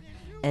Tooker,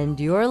 and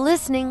you're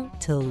listening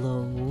to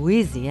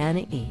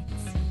Louisiana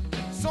Eats.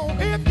 So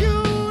if you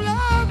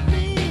love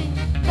me,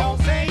 don't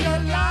say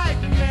you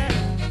like me.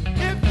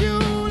 If you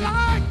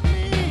like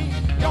me,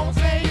 don't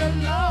say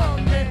you love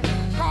me.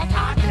 'Cause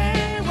I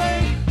can't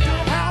wait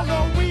till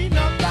Halloween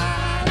to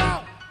find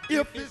out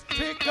if it's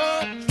trick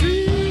or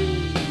treat.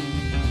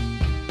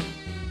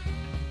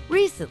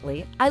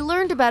 Recently, I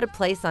learned about a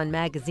place on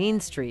Magazine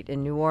Street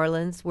in New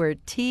Orleans where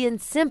tea and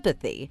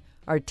sympathy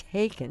are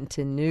taken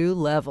to new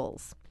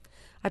levels.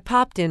 I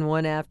popped in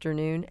one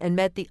afternoon and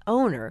met the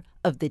owner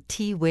of the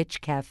Tea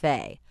Witch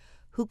Cafe,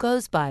 who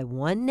goes by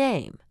one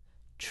name,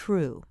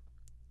 True.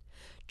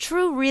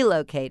 True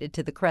relocated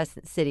to the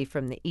Crescent City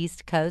from the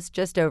East Coast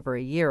just over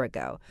a year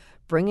ago,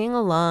 bringing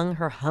along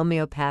her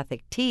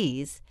homeopathic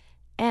teas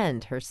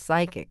and her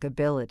psychic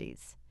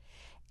abilities.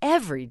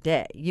 Every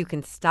day you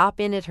can stop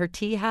in at her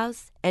tea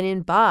house and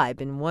imbibe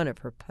in one of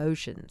her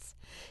potions.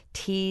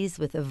 Teas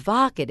with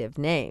evocative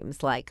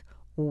names like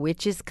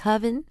Witch's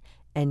Coven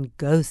and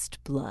Ghost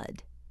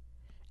Blood.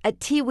 At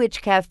Tea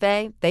Witch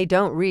Cafe, they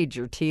don't read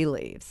your tea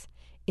leaves.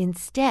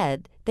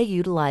 Instead, they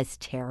utilize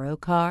tarot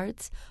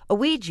cards, a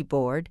Ouija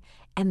board,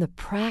 and the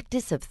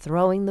practice of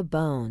throwing the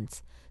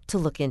bones to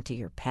look into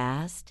your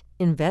past,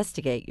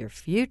 investigate your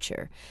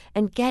future,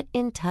 and get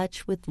in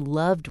touch with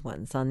loved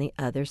ones on the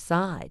other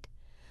side.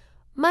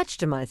 Much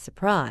to my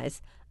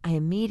surprise, I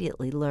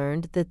immediately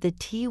learned that the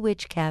Tea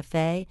Witch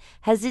Cafe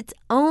has its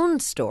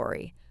own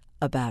story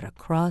about a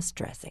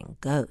cross-dressing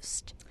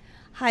ghost.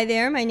 Hi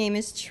there, my name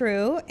is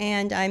True,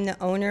 and I'm the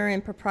owner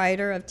and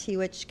proprietor of Tea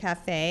Witch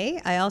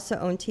Cafe. I also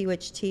own Tea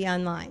Witch Tea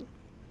online.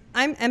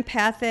 I'm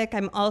empathic.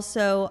 I'm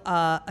also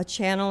a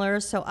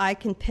channeler, so I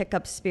can pick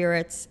up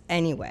spirits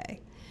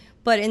anyway.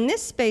 But in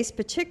this space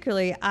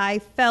particularly, I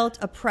felt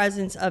a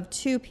presence of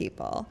two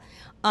people.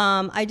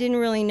 I didn't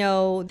really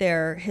know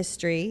their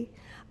history.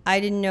 I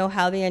didn't know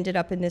how they ended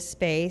up in this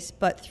space,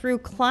 but through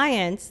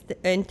clients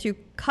and through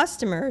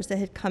customers that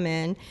had come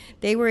in,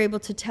 they were able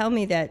to tell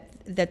me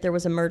that there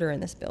was a murder in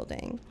this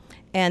building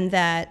and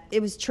that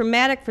it was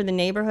traumatic for the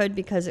neighborhood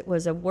because it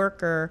was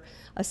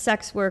a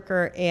sex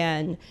worker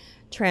and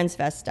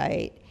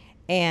transvestite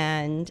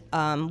and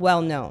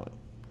well-known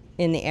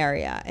in the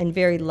area and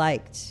very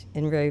liked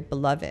and very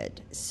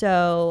beloved.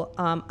 So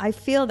I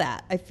feel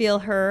that. I feel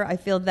her. I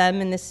feel them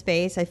in this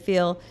space. I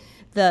feel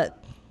the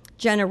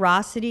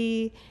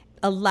generosity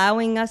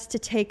allowing us to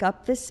take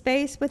up this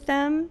space with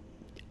them.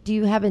 Do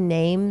you have a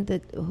name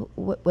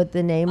what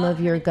the name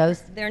of your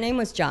ghost? Their name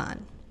was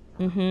John.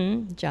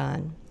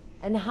 John.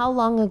 And how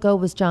long ago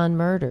was John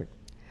murdered?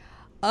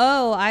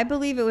 Oh, I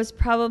believe it was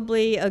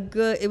probably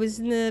it was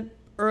in the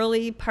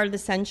early part of the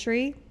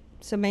century,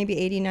 so maybe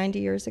 80, 90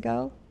 years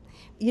ago.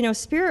 You know,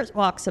 spirit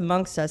walks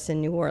amongst us in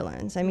New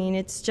Orleans. I mean,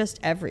 it's just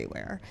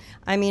everywhere.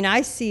 I mean,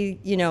 I see,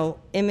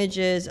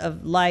 images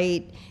of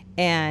light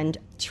and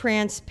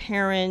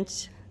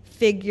transparent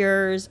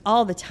figures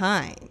all the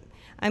time.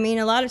 I mean,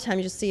 a lot of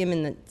times you'll see them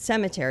in the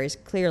cemeteries,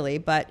 clearly,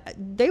 but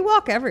they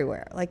walk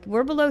everywhere. Like,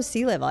 we're below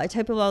sea level. I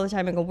tell people all the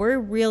time, I go, we're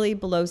really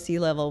below sea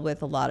level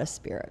with a lot of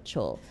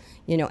spiritual,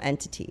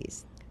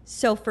 entities.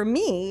 So for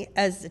me,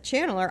 as a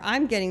channeler,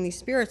 I'm getting these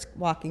spirits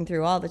walking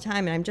through all the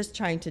time, and I'm just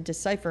trying to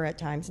decipher at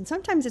times. And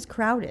sometimes it's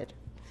crowded.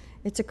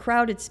 It's a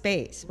crowded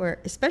space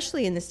where,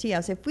 especially in this tea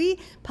house, if we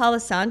Palo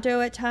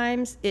Santo at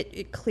times,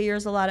 it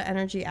clears a lot of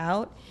energy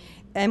out.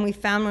 And we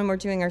found when we're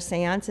doing our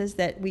seances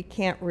that we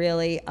can't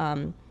really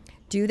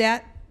do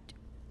that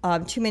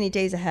too many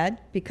days ahead,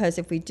 because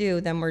if we do,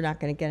 then we're not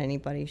going to get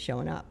anybody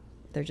showing up.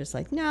 They're just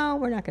like, no,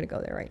 we're not going to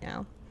go there right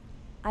now.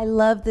 I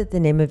love that the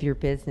name of your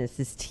business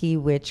is Tea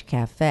Witch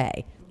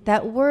Cafe.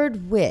 That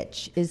word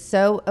witch is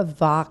so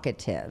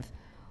evocative.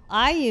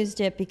 I used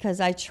it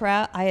because I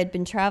had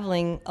been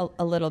traveling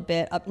a little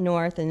bit up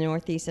north and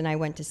northeast, and I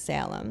went to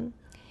Salem.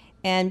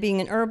 And being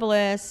an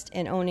herbalist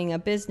and owning a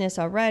business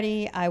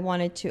already, I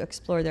wanted to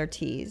explore their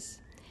teas.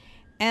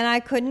 And I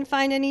couldn't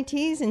find any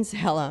teas in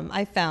Salem.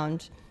 I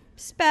found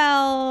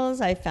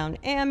spells, I found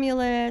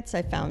amulets,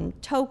 I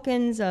found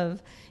tokens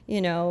of,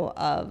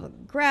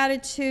 of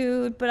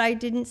gratitude, but I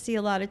didn't see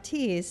a lot of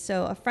teas.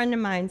 So a friend of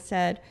mine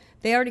said,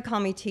 they already call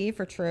me Tea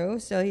for True.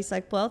 So he's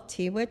like, well,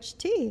 Tea Witch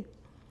Tea.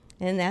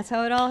 And that's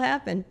how it all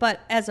happened.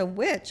 But as a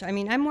witch, I'm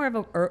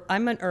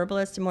I'm an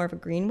herbalist and more of a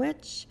green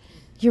witch.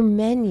 Your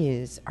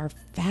menus are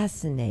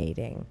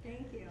fascinating.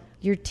 Thank you.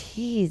 Your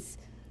teas,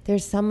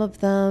 there's some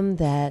of them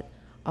that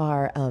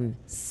are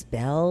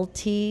spell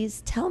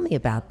teas. Tell me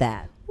about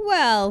that.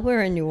 Well,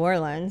 we're in New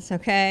Orleans,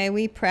 okay?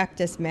 We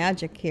practice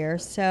magic here,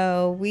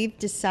 so we've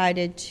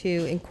decided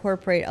to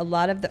incorporate a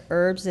lot of the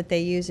herbs that they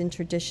use in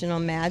traditional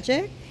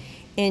magic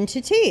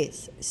into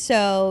teas.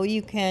 So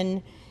you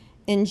can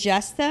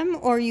ingest them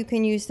or you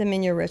can use them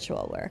in your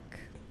ritual work.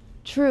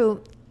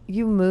 True.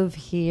 You move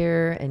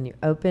here and you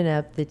open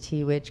up the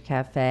Tea Witch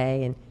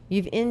Cafe, and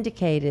you've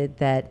indicated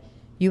that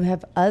you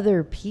have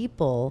other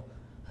people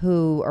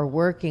who are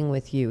working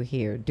with you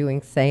here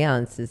doing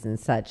seances and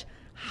such.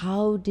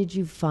 How did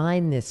you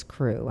find this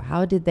crew?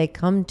 How did they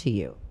come to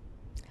you?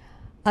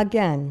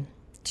 Again,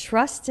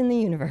 trust in the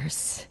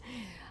universe.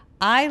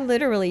 I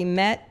literally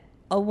met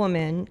a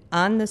woman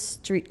on the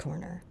street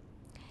corner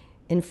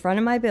in front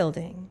of my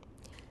building.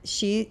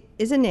 She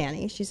is a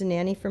nanny. She's a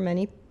nanny for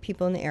many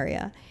people in the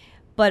area,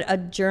 but a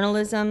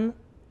journalism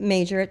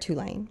major at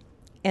Tulane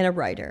and a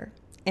writer.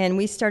 And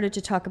we started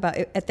to talk about,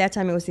 at that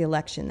time it was the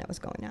election that was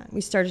going on. We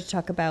started to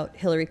talk about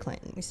Hillary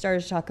Clinton. We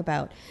started to talk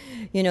about,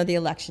 the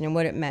election and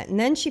what it meant. And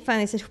then she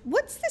finally said,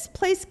 what's this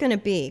place going to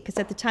be? Because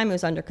at the time it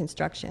was under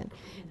construction.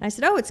 And I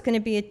said, oh, it's going to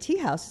be a tea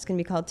house. It's going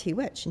to be called Tea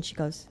Witch. And she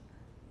goes,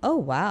 oh,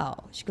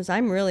 wow. She goes,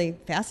 I'm really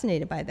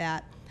fascinated by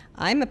that.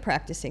 I'm a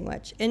practicing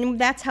witch. And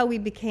that's how we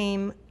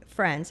became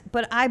friends.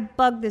 But I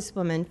bugged this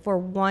woman for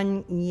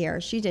 1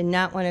 year. She did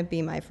not want to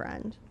be my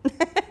friend.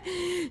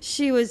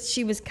 She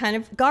was kind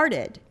of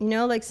guarded,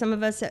 like some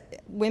of us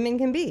women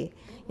can be.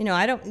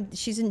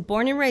 She's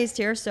born and raised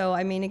here, so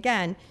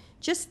again,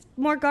 just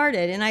more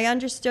guarded. And I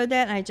understood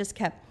that, and I just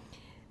kept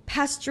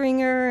pestering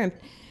her. And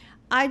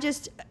I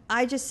just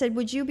said,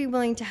 would you be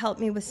willing to help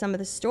me with some of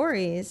the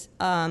stories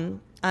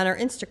on our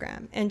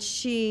Instagram? And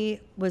she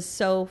was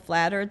so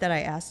flattered that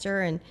I asked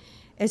her. And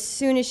as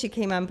soon as she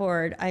came on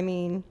board,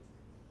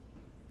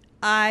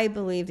 I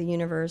believe the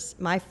universe,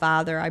 my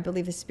father, I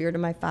believe the spirit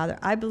of my father,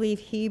 I believe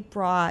he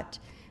brought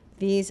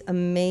these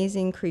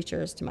amazing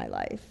creatures to my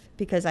life,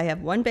 because I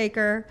have one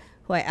baker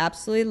who I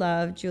absolutely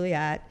love,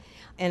 Juliet,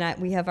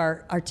 and we have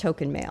our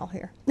token male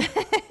here.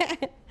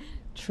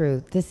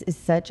 True. This is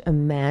such a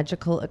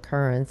magical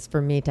occurrence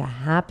for me to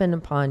happen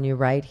upon you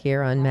right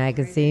here on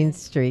Magazine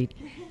Street.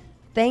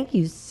 Thank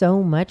you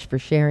so much for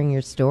sharing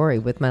your story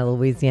with my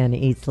Louisiana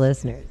Eats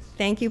listeners.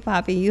 Thank you,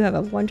 Poppy. You have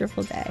a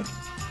wonderful day.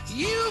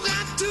 You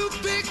got to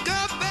pick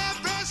up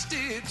every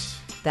stitch.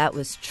 That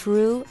was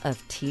True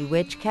of Tea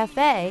Witch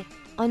Cafe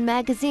on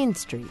Magazine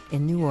Street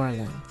in New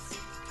Orleans.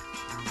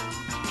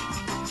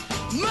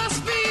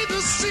 Must be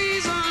the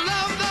season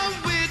of the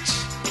witch.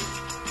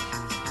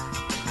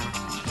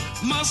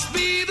 Must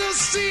be the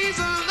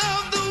season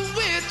of the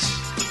witch.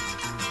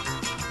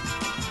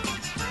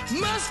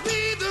 Must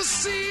be the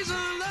season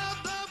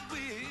of the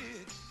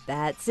witch.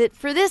 That's it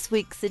for this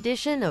week's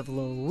edition of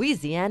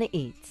Louisiana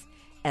Eats.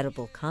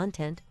 Edible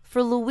content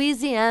for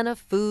Louisiana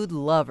food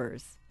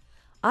lovers.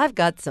 I've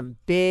got some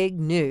big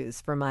news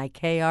for my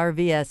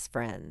KRVS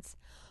friends.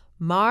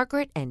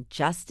 Margaret and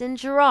Justin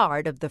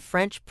Gerard of the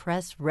French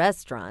Press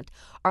Restaurant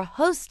are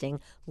hosting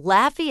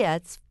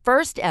Lafayette's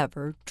first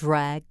ever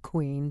drag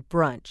queen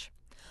brunch.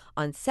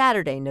 On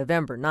Saturday,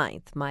 November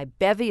 9th, my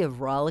bevy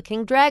of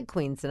rollicking drag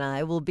queens and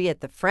I will be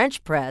at the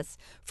French Press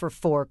for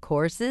 4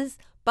 courses,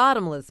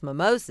 bottomless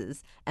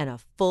mimosas, and a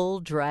full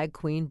drag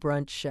queen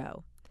brunch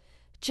show.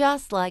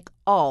 Just like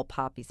all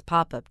Poppy's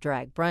pop-up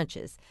drag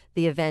brunches,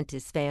 the event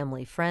is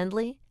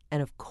family-friendly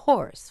and, of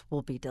course,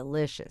 will be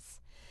delicious.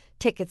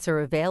 Tickets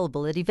are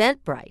available at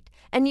Eventbrite,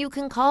 and you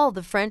can call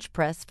the French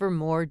Press for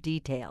more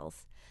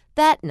details.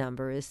 That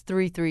number is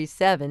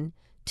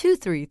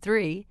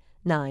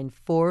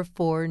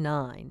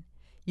 337-233-9449.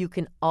 You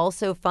can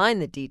also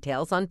find the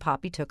details on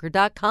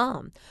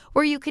poppytooker.com,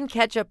 where you can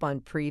catch up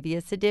on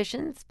previous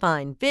editions,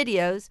 find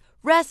videos,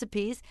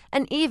 recipes,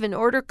 and even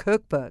order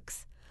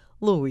cookbooks.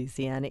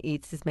 Louisiana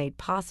Eats is made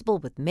possible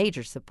with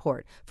major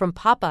support from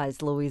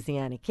Popeye's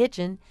Louisiana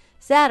Kitchen,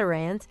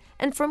 Zatarain's,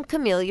 and from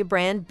Camellia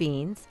Brand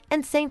Beans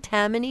and St.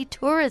 Tammany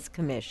Tourist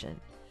Commission.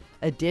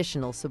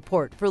 Additional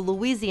support for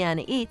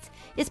Louisiana Eats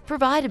is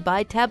provided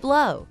by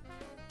Tableau,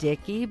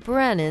 Dickie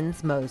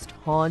Brennan's most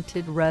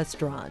haunted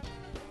restaurant.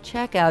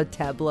 Check out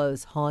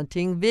Tableau's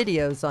haunting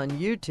videos on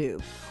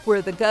YouTube,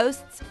 where the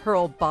ghosts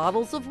hurl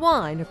bottles of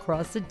wine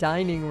across a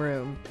dining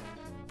room.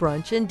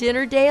 Brunch and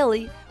dinner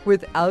daily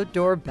with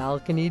outdoor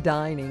balcony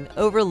dining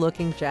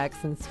overlooking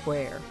Jackson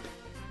Square.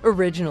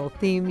 Original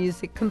theme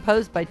music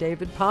composed by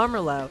David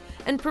Pomerleau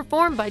and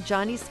performed by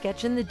Johnny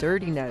Sketch and the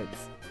Dirty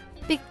Notes.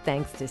 Big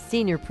thanks to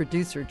Senior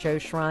Producer Joe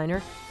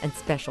Schreiner and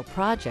Special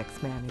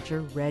Projects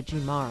Manager Reggie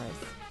Morris.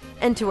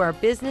 And to our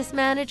Business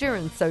Manager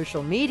and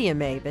Social Media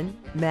Maven,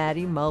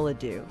 Maddie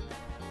Mullidew.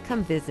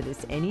 Come visit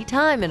us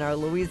anytime in our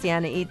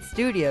Louisiana Eats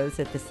studios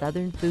at the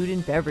Southern Food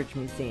and Beverage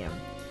Museum.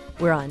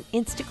 We're on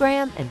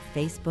Instagram and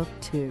Facebook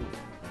too.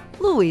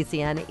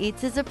 Louisiana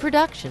Eats is a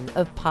production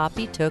of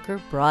Poppy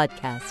Tooker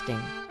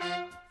Broadcasting.